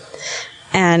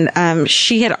 And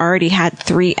she had already had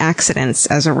 3 accidents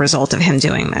as a result of him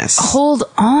doing this. Hold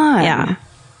on. Yeah.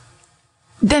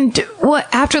 Then what?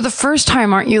 After the first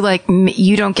time, aren't you like,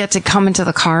 you don't get to come into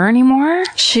the car anymore?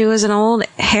 She was an old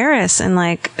Harris, and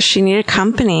like she needed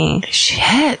company.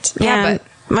 Shit. Yeah, but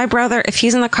my brother, if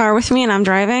he's in the car with me and I'm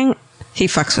driving, he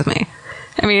fucks with me.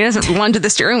 I mean, he doesn't lunge at the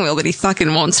steering wheel, but he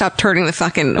fucking won't stop turning the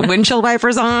fucking windshield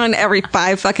wipers on every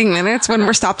 5 fucking minutes. When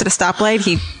we're stopped at a stoplight,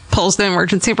 he pulls the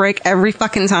emergency brake every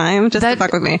fucking time just to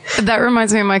fuck with me. That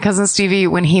reminds me of my cousin Stevie.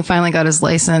 When he finally got his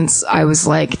license, I was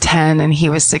like 10 and he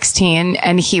was 16,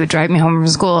 and he would drive me home from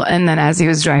school. And then as he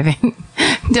was driving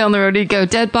down the road, he'd go,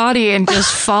 "Dead body," and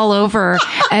just fall over.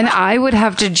 And I would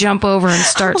have to jump over and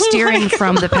start steering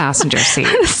from the passenger seat.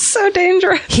 It's so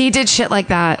dangerous. He did shit like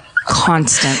that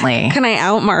constantly. Can I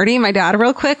out Marty, my dad,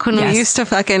 real quick? When we used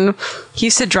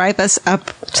to drive us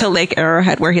up to Lake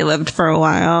Arrowhead where he lived for a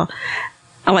while,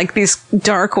 like these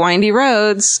dark, windy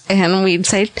roads, and we'd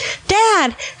say,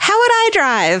 "Dad, how would I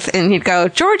drive?" And he'd go,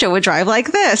 "Georgia would drive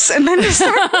like this," and then just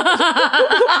start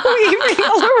weaving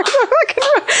all over the fucking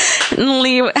road. And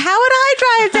Lee, "How would I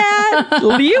drive, Dad?"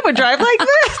 "Lee would drive like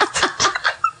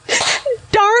this."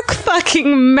 Dark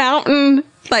fucking mountain,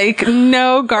 like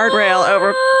no guardrail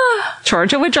over.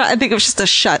 Georgia would drive. I think it was just to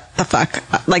shut the fuck,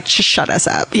 like just shut us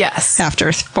up. Yes.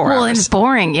 After 4 hours. Well, it's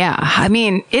boring. Yeah. I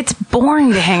mean, it's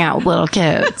boring to hang out with little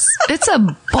kids. It's a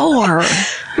bore.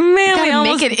 Man, we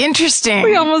almost make it interesting.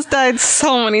 We almost died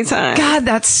so many times. God,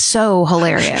 that's so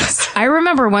hilarious. I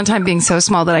remember one time being so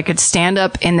small that I could stand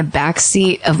up in the back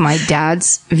seat of my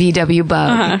dad's VW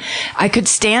Bug. I could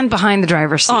stand behind the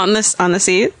driver's seat. On the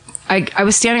seat? I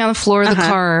was standing on the floor of the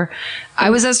car. I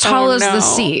was as tall as the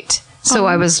seat. So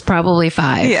I was probably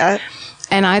 5. Yeah.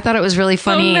 And I thought it was really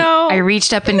funny. Oh, no. I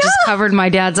reached up and just covered my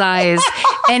dad's eyes.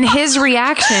 And his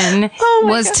reaction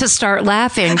was to start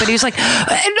laughing. But he was like,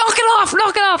 "Knock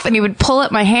it off. And he would pull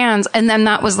at my hands. And then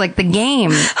that was like the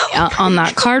game on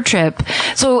that car trip.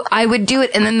 So I would do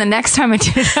it. And then the next time I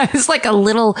did it, I was like a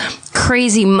little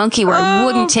crazy monkey where I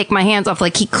wouldn't take my hands off.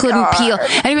 Like he couldn't peel.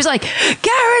 And he was like,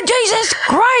 "Garrett, Jesus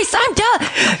Christ, I'm done.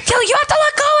 You have to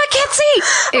let go. I can't see."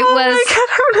 It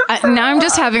was, now I'm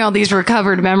just having all these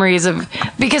recovered memories of,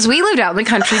 because we lived out in the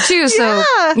country too. So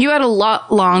you had a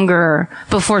lot longer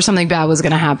before something bad was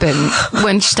going to happen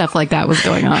when stuff like that was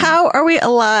going on. How are we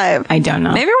alive? I don't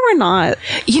know. Maybe we're not.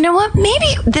 You know what? Maybe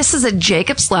this is a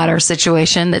Jacob's ladder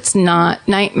situation that's not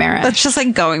nightmarish. That's just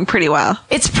like going pretty well.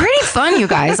 It's pretty fun, you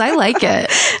guys. I like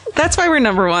it. That's why we're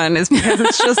number one, is because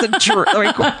it's just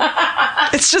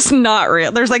it's just not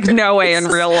real. There's like no way in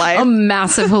real life. A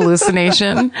massive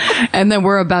hallucination. And then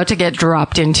we're about to get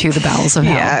dropped into the bowels of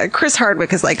hell. Yeah, Chris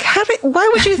Hardwick is like, why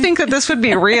would you think that this would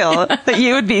be real? That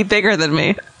you would be bigger than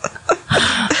me?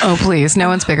 Oh, please. No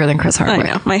one's bigger than Chris Hardwick.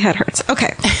 I know. My head hurts.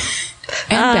 Okay.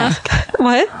 And back.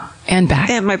 What? And back.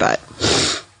 And my butt.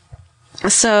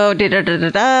 So,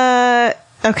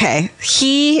 okay.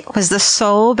 He was the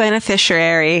sole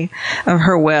beneficiary of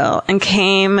her will and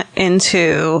came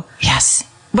into... Yes.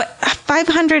 But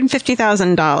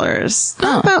 $550,000.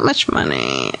 Not that much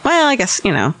money. Well, I guess,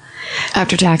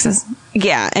 After taxes.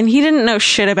 Yeah, and he didn't know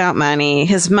shit about money.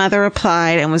 His mother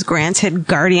applied and was granted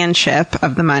guardianship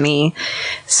of the money.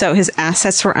 So his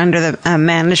assets were under the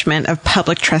management of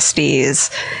public trustees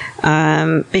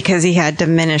because he had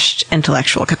diminished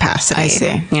intellectual capacity. I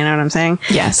see. You know what I'm saying?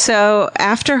 Yes. So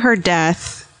after her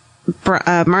death,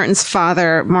 Martin's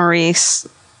father, Maurice,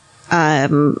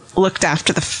 looked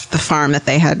after the farm that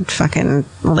they had fucking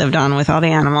lived on with all the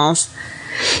animals.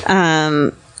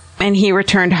 And he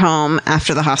returned home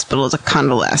after the hospital as a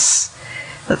convalescent.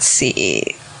 Let's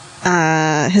see.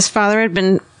 His father had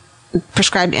been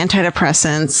prescribed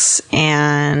antidepressants,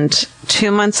 and 2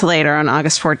 months later, on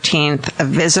August 14th, a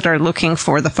visitor looking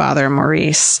for the father,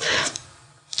 Maurice,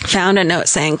 found a note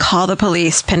saying, "Call the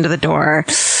police," pinned to the door,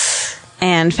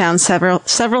 and found several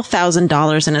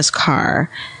 $1,000s in his car.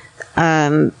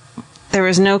 There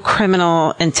was no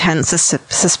criminal intent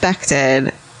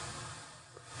suspected.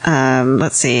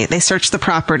 Let's see. They searched the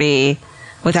property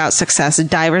without success.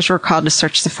 Divers were called to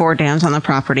search the 4 dams on the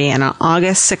property, and on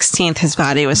August 16th, his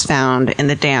body was found in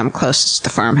the dam closest to the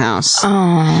farmhouse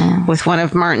with one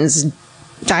of Martin's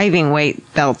diving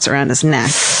weight belts around his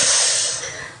neck.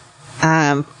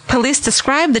 Police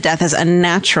described the death as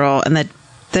unnatural, and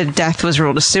the death was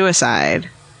ruled a suicide.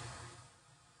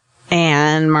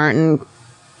 And Martin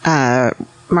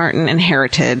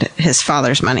inherited his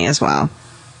father's money as well.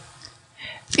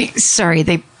 Sorry,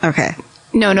 Okay.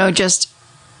 No, just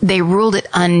they ruled it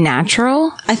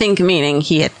unnatural. I think meaning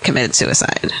he had committed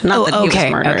suicide, not that he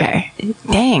was murdered. Okay.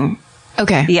 Dang.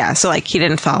 Okay. Yeah, so like he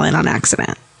didn't fall in on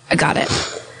accident. I got it.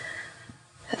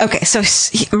 Okay, so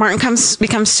Martin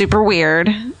becomes super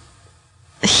weird.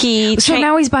 So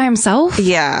now he's by himself?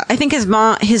 Yeah, I think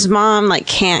his mom like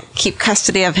can't keep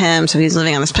custody of him, so he's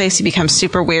living on this place. He becomes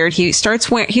super weird. He starts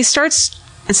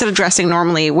instead of dressing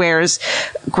normally, wears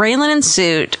gray linen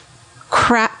suit,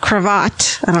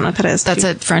 cravat. I don't know what that is.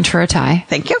 That's French for a tie.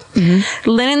 Thank you. Mm-hmm.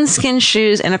 Linen skin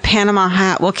shoes and a Panama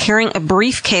hat, while carrying a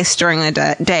briefcase during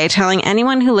the day, telling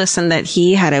anyone who listened that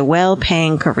he had a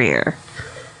well-paying career.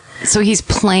 So he's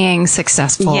playing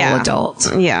successful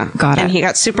adult. Yeah. Got it. And he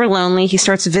got super lonely. He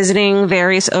starts visiting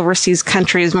various overseas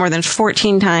countries more than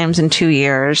 14 times in 2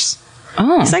 years.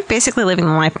 Oh. He's like basically living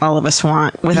the life all of us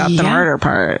want without the murder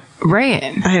part. Right.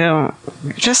 I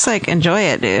don't. Just like enjoy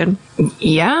it, dude.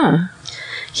 Yeah.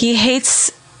 He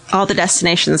hates all the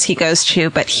destinations he goes to,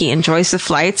 but he enjoys the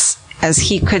flights, as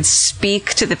he could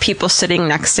speak to the people sitting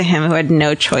next to him who had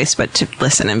no choice but to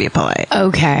listen and be polite.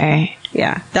 Okay.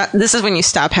 Yeah. This is when you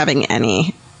stop having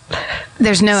any.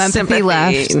 There's no empathy sympathy,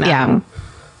 left. no. Yeah.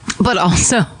 But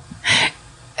also,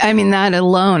 I mean, that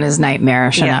alone is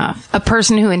nightmarish enough. A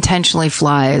person who intentionally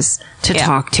flies to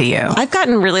talk to you. I've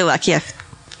gotten really lucky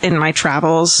in my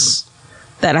travels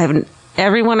that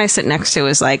everyone I sit next to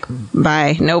is like,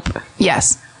 bye, nope.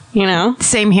 Yes. You know?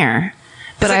 Same here.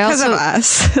 But I also, of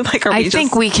us. Like, I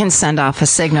think we can send off a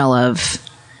signal of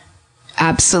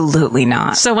absolutely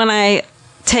not. So when I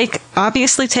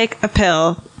obviously take a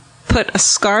pill, put a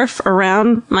scarf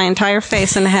around my entire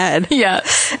face and head,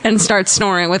 yes, and start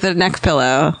snoring with a neck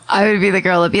pillow, I would be the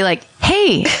girl that'd be like,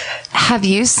 "Hey, have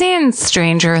you seen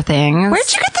Stranger Things?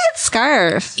 Where'd you get that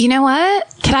scarf? You know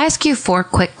what? Can I ask you 4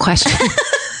 quick questions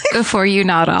before you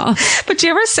nod off?" But do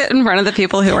you ever sit in front of the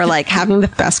people who are like having the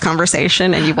best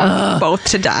conversation and you want both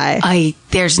to die?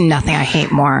 There's nothing I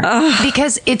hate more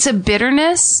because it's a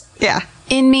bitterness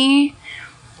in me.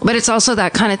 But it's also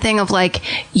that kind of thing of like,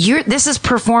 this is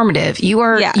performative. You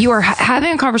are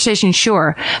having a conversation,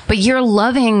 sure, but you're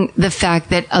loving the fact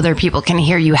that other people can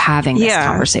hear you having this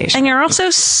conversation. And you're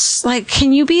also like,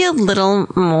 can you be a little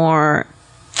more,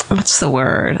 what's the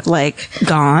word? Like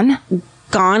gone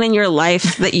in your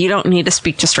life, that you don't need to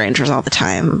speak to strangers all the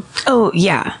time. Oh,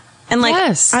 yeah. And like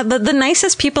Yes. the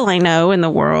nicest people I know in the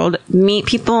world meet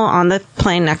people on the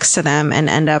plane next to them and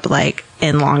end up like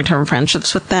in long-term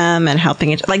friendships with them and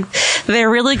helping each. Like they're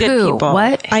really good Who? people.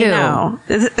 What? I Who? know.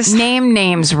 Name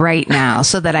names right now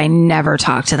so that I never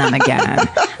talk to them again.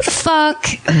 Fuck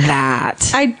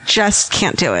that. I just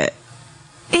can't do it.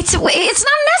 It's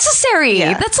not necessary.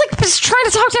 Yeah. That's like just trying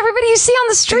to talk to everybody you see on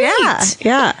the street.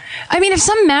 Yeah. I mean, if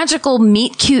some magical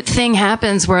meet cute thing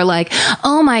happens where like,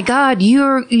 oh my God,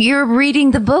 you're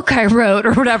reading the book I wrote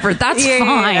or whatever, that's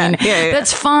fine. Yeah.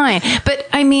 That's fine. But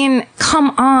I mean,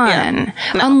 come on. Yeah.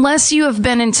 No. Unless you have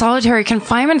been in solitary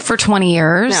confinement for 20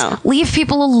 years, No. leave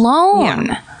people alone.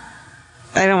 Yeah.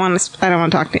 I don't want to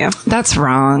talk to you. That's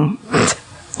wrong.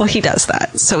 Well, he does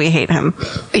that, so we hate him.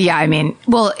 Yeah, I mean,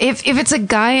 well, if it's a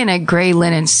guy in a gray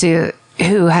linen suit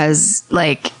who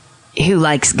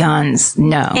likes guns,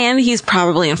 no. And he's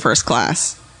probably in first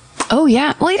class. Oh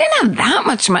yeah. Well, he didn't have that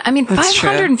much money. I mean, That's true.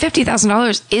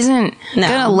 $550,000 isn't No.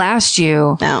 gonna last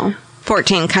you. No.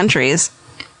 14 countries.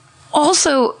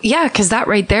 Also, yeah, because that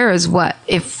right there is what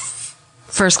if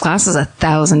first class is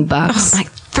 $1,000. Like,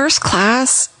 first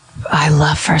class? I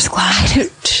love first class.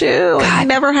 Too. God It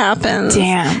never happens.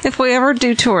 damn. If we ever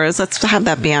do tours, let's have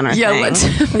that be on our thing.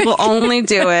 let's- We'll only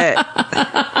do it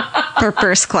for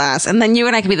first class. And then you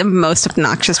and I can be the most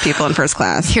obnoxious people in first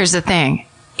class. Here's the thing: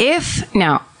 if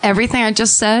now everything I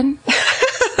just said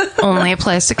only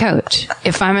applies to coach.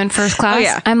 If I'm in first class,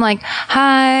 yeah. I'm like,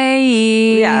 hi.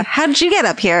 Yeah. How did you get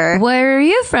up here? Where are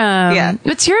you from? Yeah.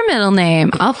 What's your middle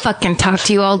name? I'll fucking talk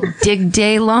to you all dig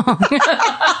day long.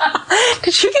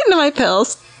 Did you get into my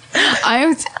pills?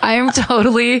 I am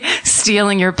totally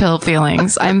stealing your pill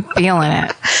feelings. I'm feeling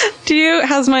it.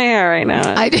 How's my hair right now?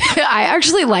 I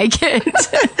actually like it.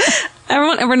 I don't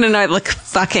want everyone to know I look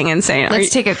fucking insane. Let's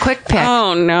take a quick pic.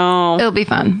 Oh, no. It'll be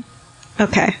fun.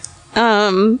 Okay.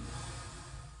 I'm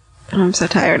so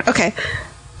tired. Okay.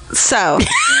 So.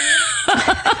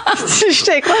 Did you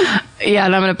take one? Yeah,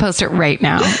 and I'm going to post it right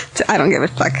now. I don't give a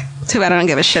fuck. Too bad I don't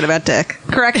give a shit about dick.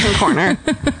 Correction corner.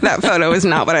 That photo is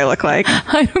not what I look like.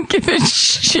 I don't give a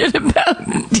shit about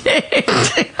dick.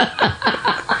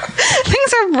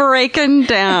 Things are breaking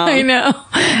down. I know.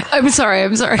 I'm sorry.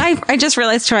 I just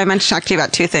realized too, I meant to talk to you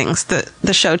about two things.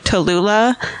 The show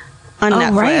Tallulah on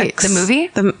Netflix. right. The movie?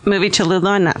 The movie Tallulah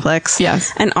on Netflix.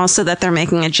 Yes. And also that they're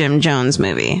making a Jim Jones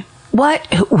movie. What?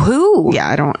 Who?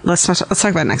 Yeah, let's talk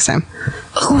about it next time.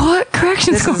 What?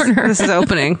 Corrections corner. This is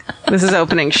opening. This is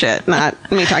opening shit, not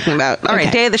me talking about. All right,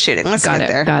 Okay. day of the shooting. Let's Got get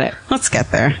it, there. got it. Let's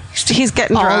get there. He's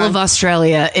getting All drunk. of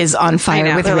Australia is on I fire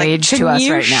know. with They're like, rage "Can to us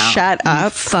you right now. shut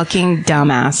up?" Fucking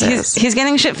dumbasses. He's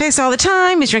getting shit-faced all the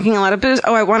time. He's drinking a lot of booze.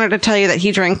 Oh, I wanted to tell you that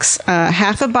he drinks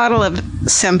half a bottle of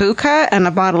Sambuca and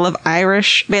a bottle of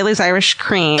Bailey's Irish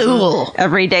Cream Ew.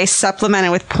 every day,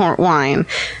 supplemented with port wine.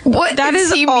 What? That is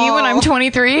is he me all- when I'm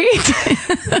 23?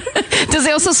 Does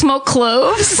he also smoke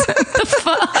cloves? The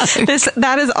fuck?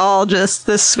 That is all just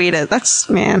the sweetest. That's,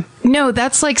 man. No,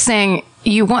 that's like saying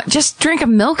just drink a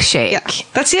milkshake. Yeah.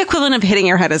 That's the equivalent of hitting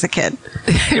your head as a kid.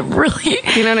 Really?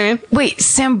 You know what I mean? Wait,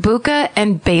 Sambuca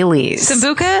and Bailey's.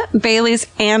 Sambuca, Bailey's,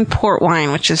 and port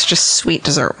wine, which is just sweet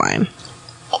dessert wine.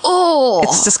 Oh,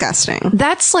 It's disgusting.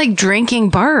 that's like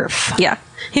drinking barf. Yeah.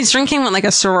 He's drinking what like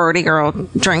a sorority girl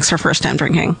drinks her first time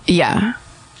drinking. Yeah.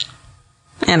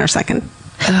 And her second.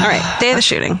 All right. Day of the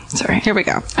shooting. Sorry. Here we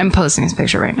go. I'm posting his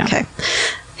picture right now. Okay.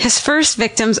 His first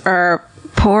victims are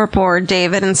poor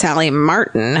David and Sally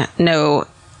Martin. No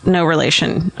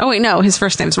relation. Oh wait, no, his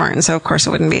first name's Martin, so of course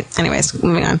it wouldn't be. Anyways,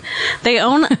 moving on. They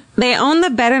own the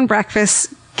bed and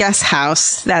breakfast guest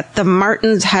house that the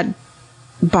Martins had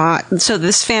bought. So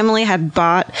this family had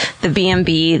bought the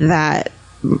B&B that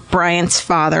Bryant's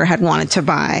father had wanted to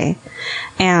buy.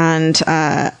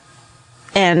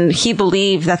 And he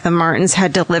believed that the Martins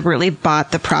had deliberately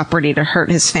bought the property to hurt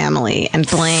his family and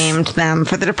blamed them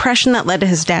for the depression that led to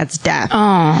his dad's death.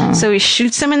 So he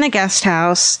shoots them in the guest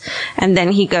house, and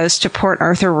then he goes to Port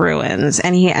Arthur Ruins,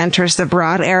 and he enters the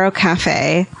Broad Arrow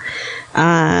Cafe.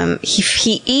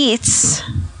 He eats,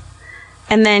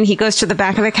 and then he goes to the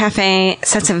back of the cafe,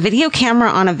 sets a video camera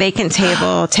on a vacant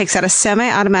table, takes out a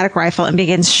semi-automatic rifle, and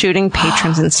begins shooting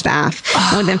patrons and staff.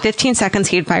 And within 15 seconds,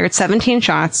 he had fired 17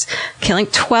 shots, killing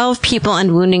 12 people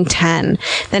and wounding 10.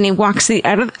 Then he walks to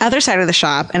the other side of the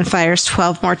shop and fires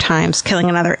 12 more times, killing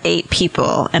another 8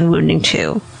 people and wounding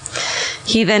 2.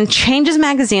 He then changes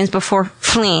magazines before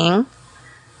fleeing,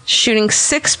 shooting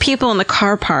 6 people in the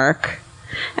car park.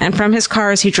 And from his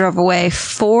car, as he drove away,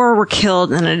 4 were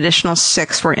killed and an additional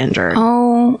 6 were injured.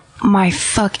 Oh my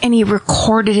fuck. And he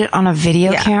recorded it on a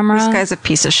video camera? This guy's a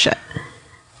piece of shit.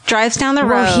 Drives down the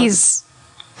road. Well, he's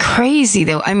crazy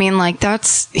though. I mean, like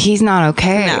he's not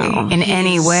okay in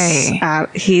any way.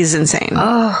 He's insane.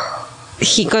 Oh,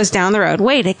 he goes down the road.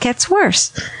 Wait, it gets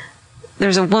worse.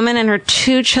 There's a woman and her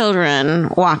 2 children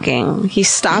walking. He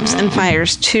stops and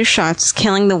fires 2 shots,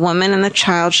 killing the woman and the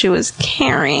child she was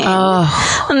carrying.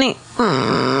 Oh. And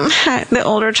the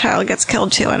older child gets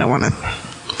killed too. I don't want to.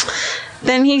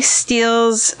 Then he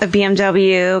steals a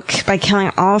BMW by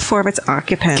killing all 4 of its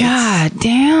occupants. God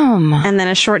damn. And then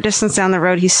a short distance down the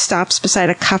road, he stops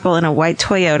beside a couple in a white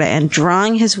Toyota and,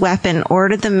 drawing his weapon,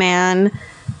 ordered the man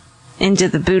into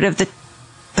the boot of the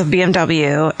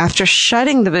BMW. After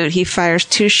shutting the boot, he fires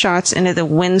 2 shots into the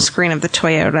windscreen of the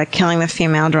Toyota, killing the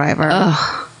female driver.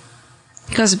 Ugh.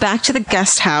 He goes back to the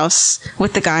guest house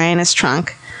with the guy in his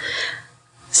trunk,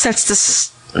 sets the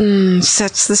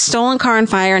stolen car on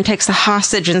fire, and takes the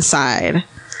hostage inside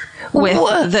with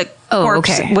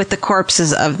with the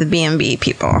corpses of the B&B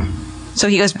people. So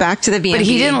he goes back to the B&B. But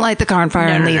he didn't light the car on fire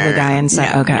and leave the guy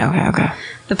inside. Okay.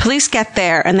 The police get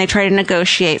there and they try to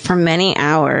negotiate for many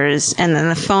hours, and then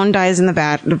the phone dies in the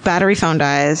battery phone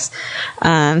dies.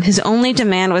 His only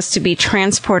demand was to be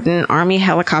transported in an army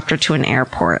helicopter to an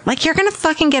airport. Like, you're gonna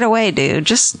fucking get away, dude.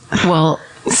 66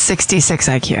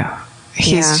 IQ.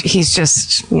 He's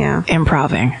just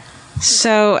improving.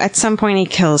 So at some point he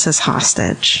kills his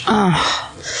hostage.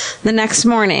 The next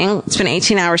morning, it's been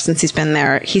 18 hours since he's been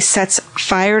there, he sets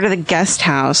fire to the guest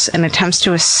house and attempts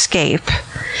to escape.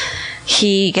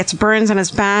 He gets burns on his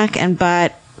back and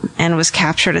butt and was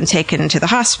captured and taken to the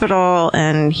hospital,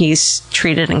 and he's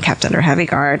treated and kept under heavy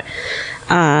guard.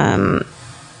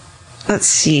 Let's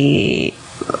see.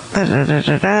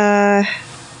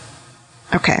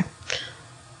 Okay.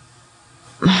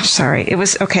 Sorry. It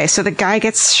was okay. So the guy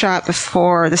gets shot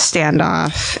before the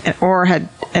standoff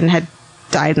had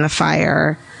died in the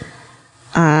fire.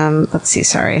 Let's see.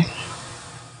 Sorry.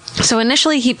 So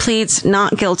initially he pleads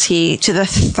not guilty to the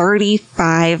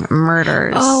 35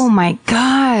 murders. Oh my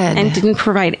God. And didn't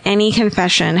provide any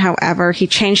confession. However, he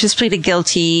changed his plea to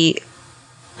guilty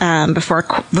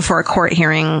before a court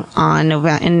hearing in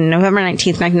November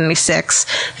 19th, 1996,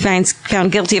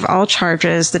 found guilty of all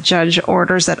charges. The judge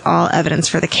orders that all evidence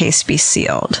for the case be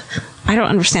sealed. I don't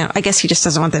understand. I guess he just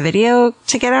doesn't want the video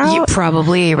to get out. Yeah,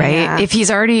 probably, right? Yeah. If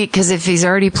he's already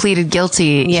pleaded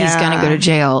guilty, he's going to go to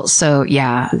jail. So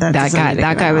yeah,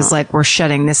 that guy was like, we're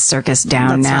shutting this circus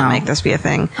down. Let's now. Not make this be a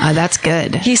thing. That's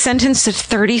good. He's sentenced to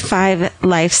 35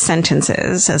 life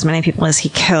sentences, as many people as he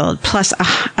killed, plus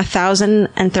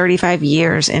 1,035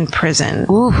 years in prison.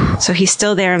 Ooh. So he's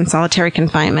still there in solitary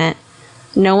confinement.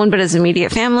 No one but his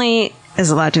immediate family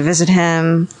is allowed to visit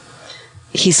him.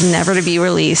 He's never to be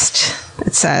released.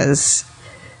 It says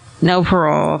no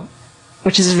parole,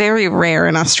 which is very rare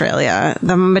in Australia.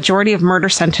 The majority of murder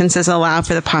sentences allow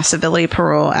for the possibility of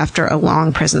parole after a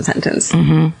long prison sentence.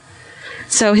 Mm-hmm.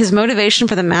 So his motivation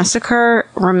for the massacre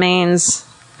remains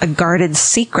a guarded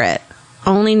secret,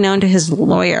 only known to his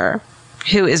lawyer,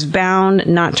 who is bound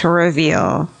not to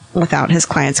reveal without his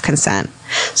client's consent.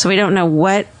 So we don't know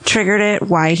what triggered it,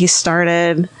 why he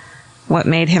started, what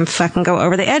made him fucking go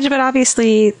over the edge, but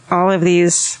obviously all of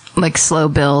these, like, slow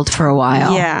build for a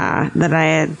while. Yeah, that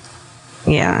I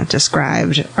had,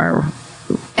 described are.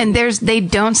 And they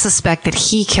don't suspect that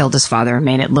he killed his father and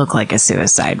made it look like a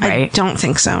suicide, right? I don't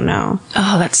think so, no.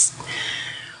 Oh, that's,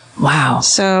 wow.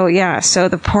 So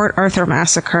the Port Arthur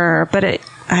massacre, but it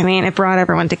brought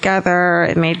everyone together.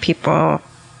 It made people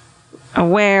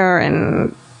aware,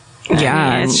 and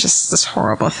it's just this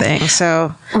horrible thing.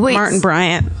 So wait, Martin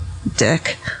Bryant,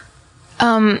 dick.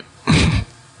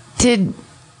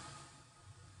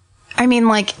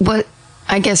 What?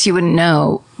 I guess you wouldn't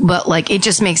know, but like, it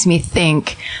just makes me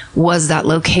think, was that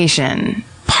location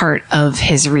part of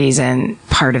his reason,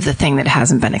 part of the thing that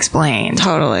hasn't been explained?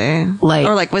 Totally.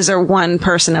 Was there one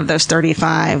person of those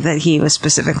 35 that he was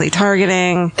specifically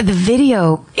targeting? The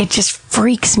video, it just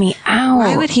freaks me out.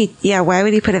 Why would he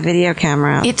put a video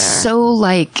camera out there? So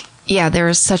there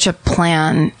is such a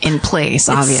plan in place,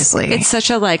 obviously. It's such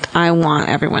a, I want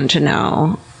everyone to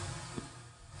know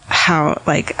how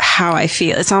I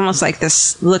feel. It's almost like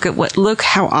this, look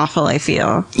how awful I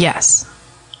feel. Yes.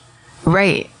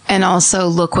 Right. And also,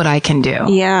 look what I can do.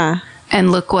 Yeah.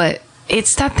 And look what,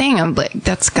 it's that thing of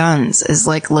that's guns, is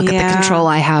look at the control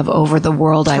I have over the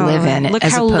world I live in. Look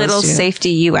how little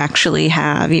safety you actually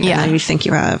have, even though you think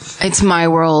you have. It's my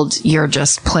world. You're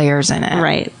just players in it.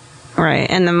 Right. Right.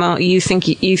 And the you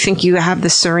think you have the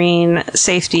serene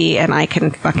safety, and I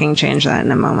can fucking change that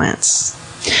in a moment.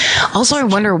 Also, I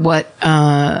wonder what,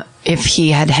 if he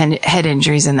had head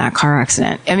injuries in that car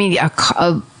accident. I mean,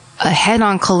 a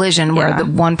head-on collision where the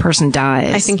one person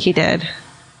dies. I think he did.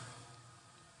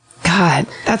 God,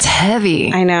 that's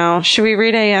heavy. I know. Should we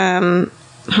read a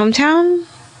hometown?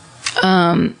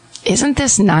 Isn't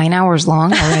this 9 hours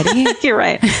long already? You're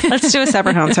right. Let's do a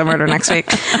separate hometown murder next week.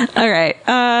 All right.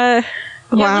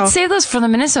 Yeah, let's save those for the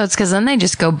Minnesotas because then they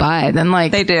just go by. Then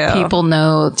They do. People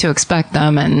know to expect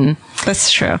them and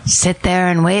That's true. sit there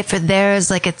and wait for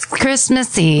theirs like it's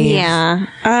Christmas Eve. Yeah.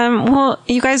 Well,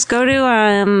 you guys go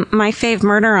to My Fave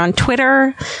Murder on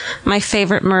Twitter, My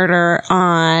Favorite Murder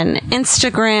on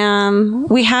Instagram.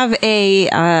 We have a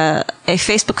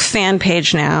Facebook fan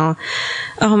page now.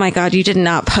 Oh my God, you did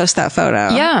not post that photo.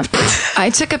 Yeah. I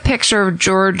took a picture of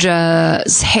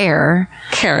Georgia's hair.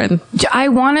 Karen. I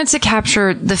wanted to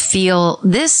capture the feel.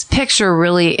 This picture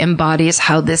really embodies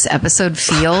how this episode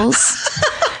feels.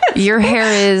 Your hair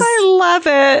is I love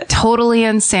it. totally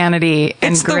insanity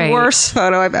and It's great. the worst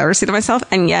photo I've ever seen of myself,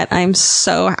 and yet I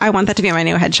want that to be my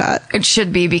new headshot. It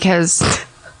should be because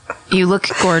you look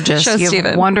gorgeous. Show you Steven.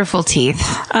 have wonderful teeth.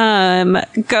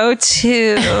 Go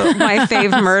to My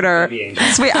Fave Murder.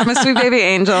 I'm a sweet baby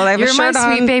angel. I have You're a my shirt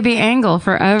on sweet baby angle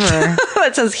forever.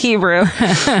 that says Hebrew.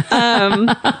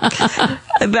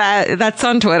 That's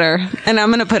on Twitter, and I'm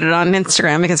gonna put it on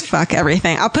Instagram because fuck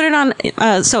everything. I'll put it on.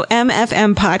 So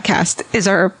MFM Podcast is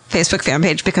our Facebook fan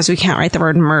page because we can't write the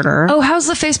word murder. Oh, how's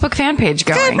the Facebook fan page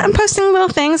going? Good. I'm posting little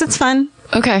things. It's fun.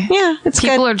 Okay. Yeah, it's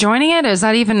People good. are joining it? Is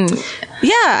that even...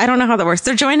 Yeah, I don't know how that works.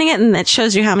 They're joining it, and it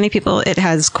shows you how many people it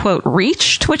has, quote,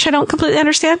 reached, which I don't completely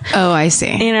understand. Oh, I see.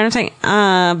 You know what I'm saying?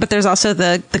 But there's also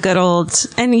the good old,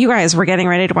 and you guys, we're getting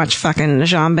ready to watch fucking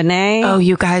Jean Benet. Oh,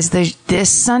 you guys, this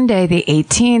Sunday, the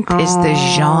 18th, is the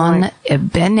Jean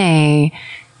Benet.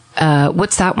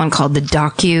 What's that one called? The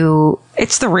docu...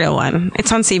 It's the real one.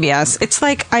 It's on CBS. It's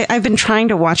like, I've been trying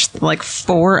to watch like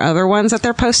 4 other ones that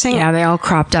they're posting. Yeah, they all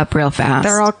cropped up real fast.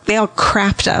 They all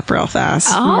crapped up real fast.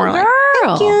 Oh, More like,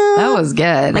 girl. thank you. That was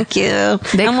good. Thank you.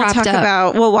 They and we'll cropped talk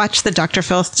up. we'll watch the Dr.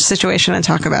 Phil situation and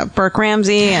talk about Burke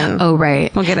Ramsey, and Oh,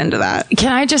 right. we'll get into that.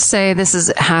 Can I just say this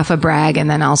is half a brag and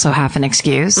then also half an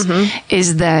excuse?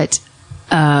 Is that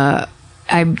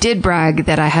I did brag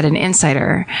that I had an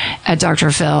insider at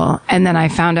Dr. Phil, and then I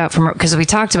found out from her because we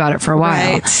talked about it for a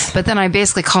while. Right. But then I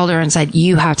basically called her and said,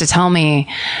 "You have to tell me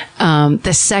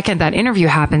the second that interview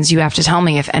happens. You have to tell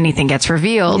me if anything gets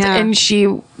revealed." Yeah. And she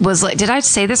was like, "Did I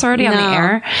say this already on the No.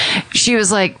 air?" She was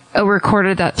like, "Oh, we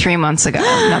recorded that 3 months ago.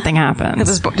 Nothing happened."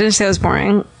 Did you say it was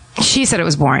boring? She said it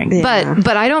was boring, Yeah.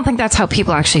 but I don't think that's how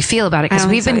people actually feel about it because I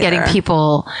don't we've think been so getting either.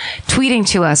 people tweeting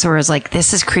to us who is like,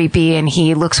 "This is creepy" and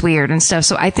he looks weird and stuff.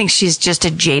 So I think she's just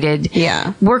a jaded.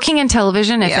 Yeah. Working in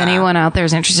television, if Yeah. anyone out there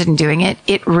is interested in doing it,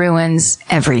 it ruins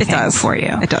everything does. for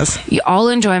you. It does. All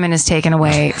enjoyment is taken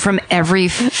away from every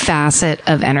facet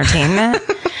of entertainment.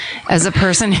 As a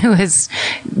person who is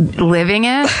living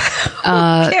it,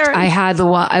 Karen.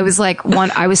 I was like,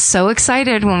 I was so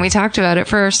excited when we talked about it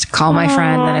first. Call my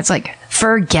friend, and it's like,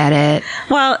 forget it.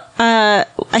 Well, I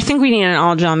think we need an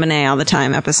all Jean Benet all the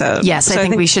time episode. Yes, So I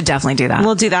think we should definitely do that.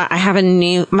 We'll do that. I have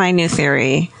my new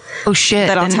theory Oh shit!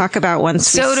 that I'll then- talk about once.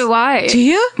 So do I. Do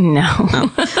you? No.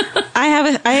 I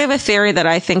have a theory that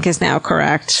I think is now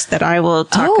correct that I will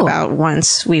talk Oh. about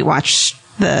once we watch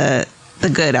the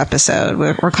good episode.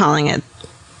 We're calling it.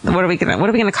 What are we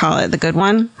gonna call it? The good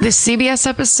one? The CBS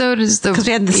episode is the 'Cause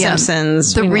we had The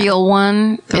Simpsons. the We real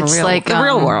one. It's like the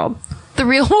real world. The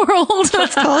real world.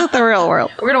 Let's call it the real world.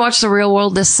 We're going to watch The Real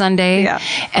World this Sunday. Yeah.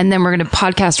 And then we're going to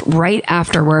podcast right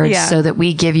afterwards Yeah. so that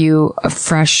we give you the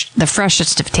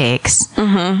freshest of takes.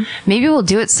 Mm-hmm. Maybe we'll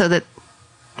do it so that,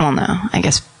 well, no, I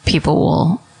guess people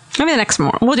will, Maybe the next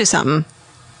morning we'll do something.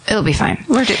 it'll be fine.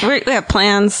 We have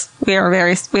plans. We are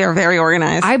very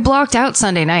organized. I blocked out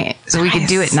Sunday night so we could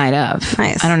do it night of.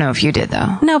 Nice. I don't know if you did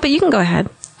though. no, but you can go ahead.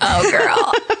 Oh,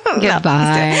 girl.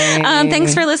 Goodbye.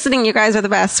 Thanks for listening. You guys are the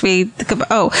best. We love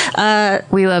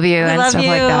you and love stuff you.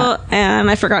 like that. And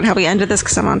I forgot how we ended this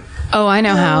because I'm on. Oh, I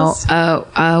know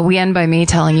how. We end by me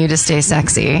telling you to stay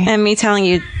sexy. And me telling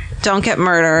you, don't get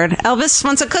murdered. Elvis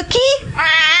wants a cookie?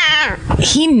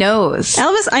 He knows.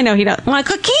 Elvis, I know he does. Want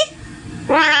a cookie?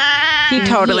 He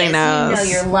totally knows.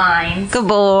 You know your lines. Good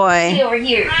boy. Over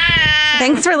here.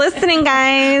 Thanks for listening,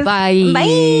 guys. Bye.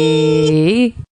 Bye.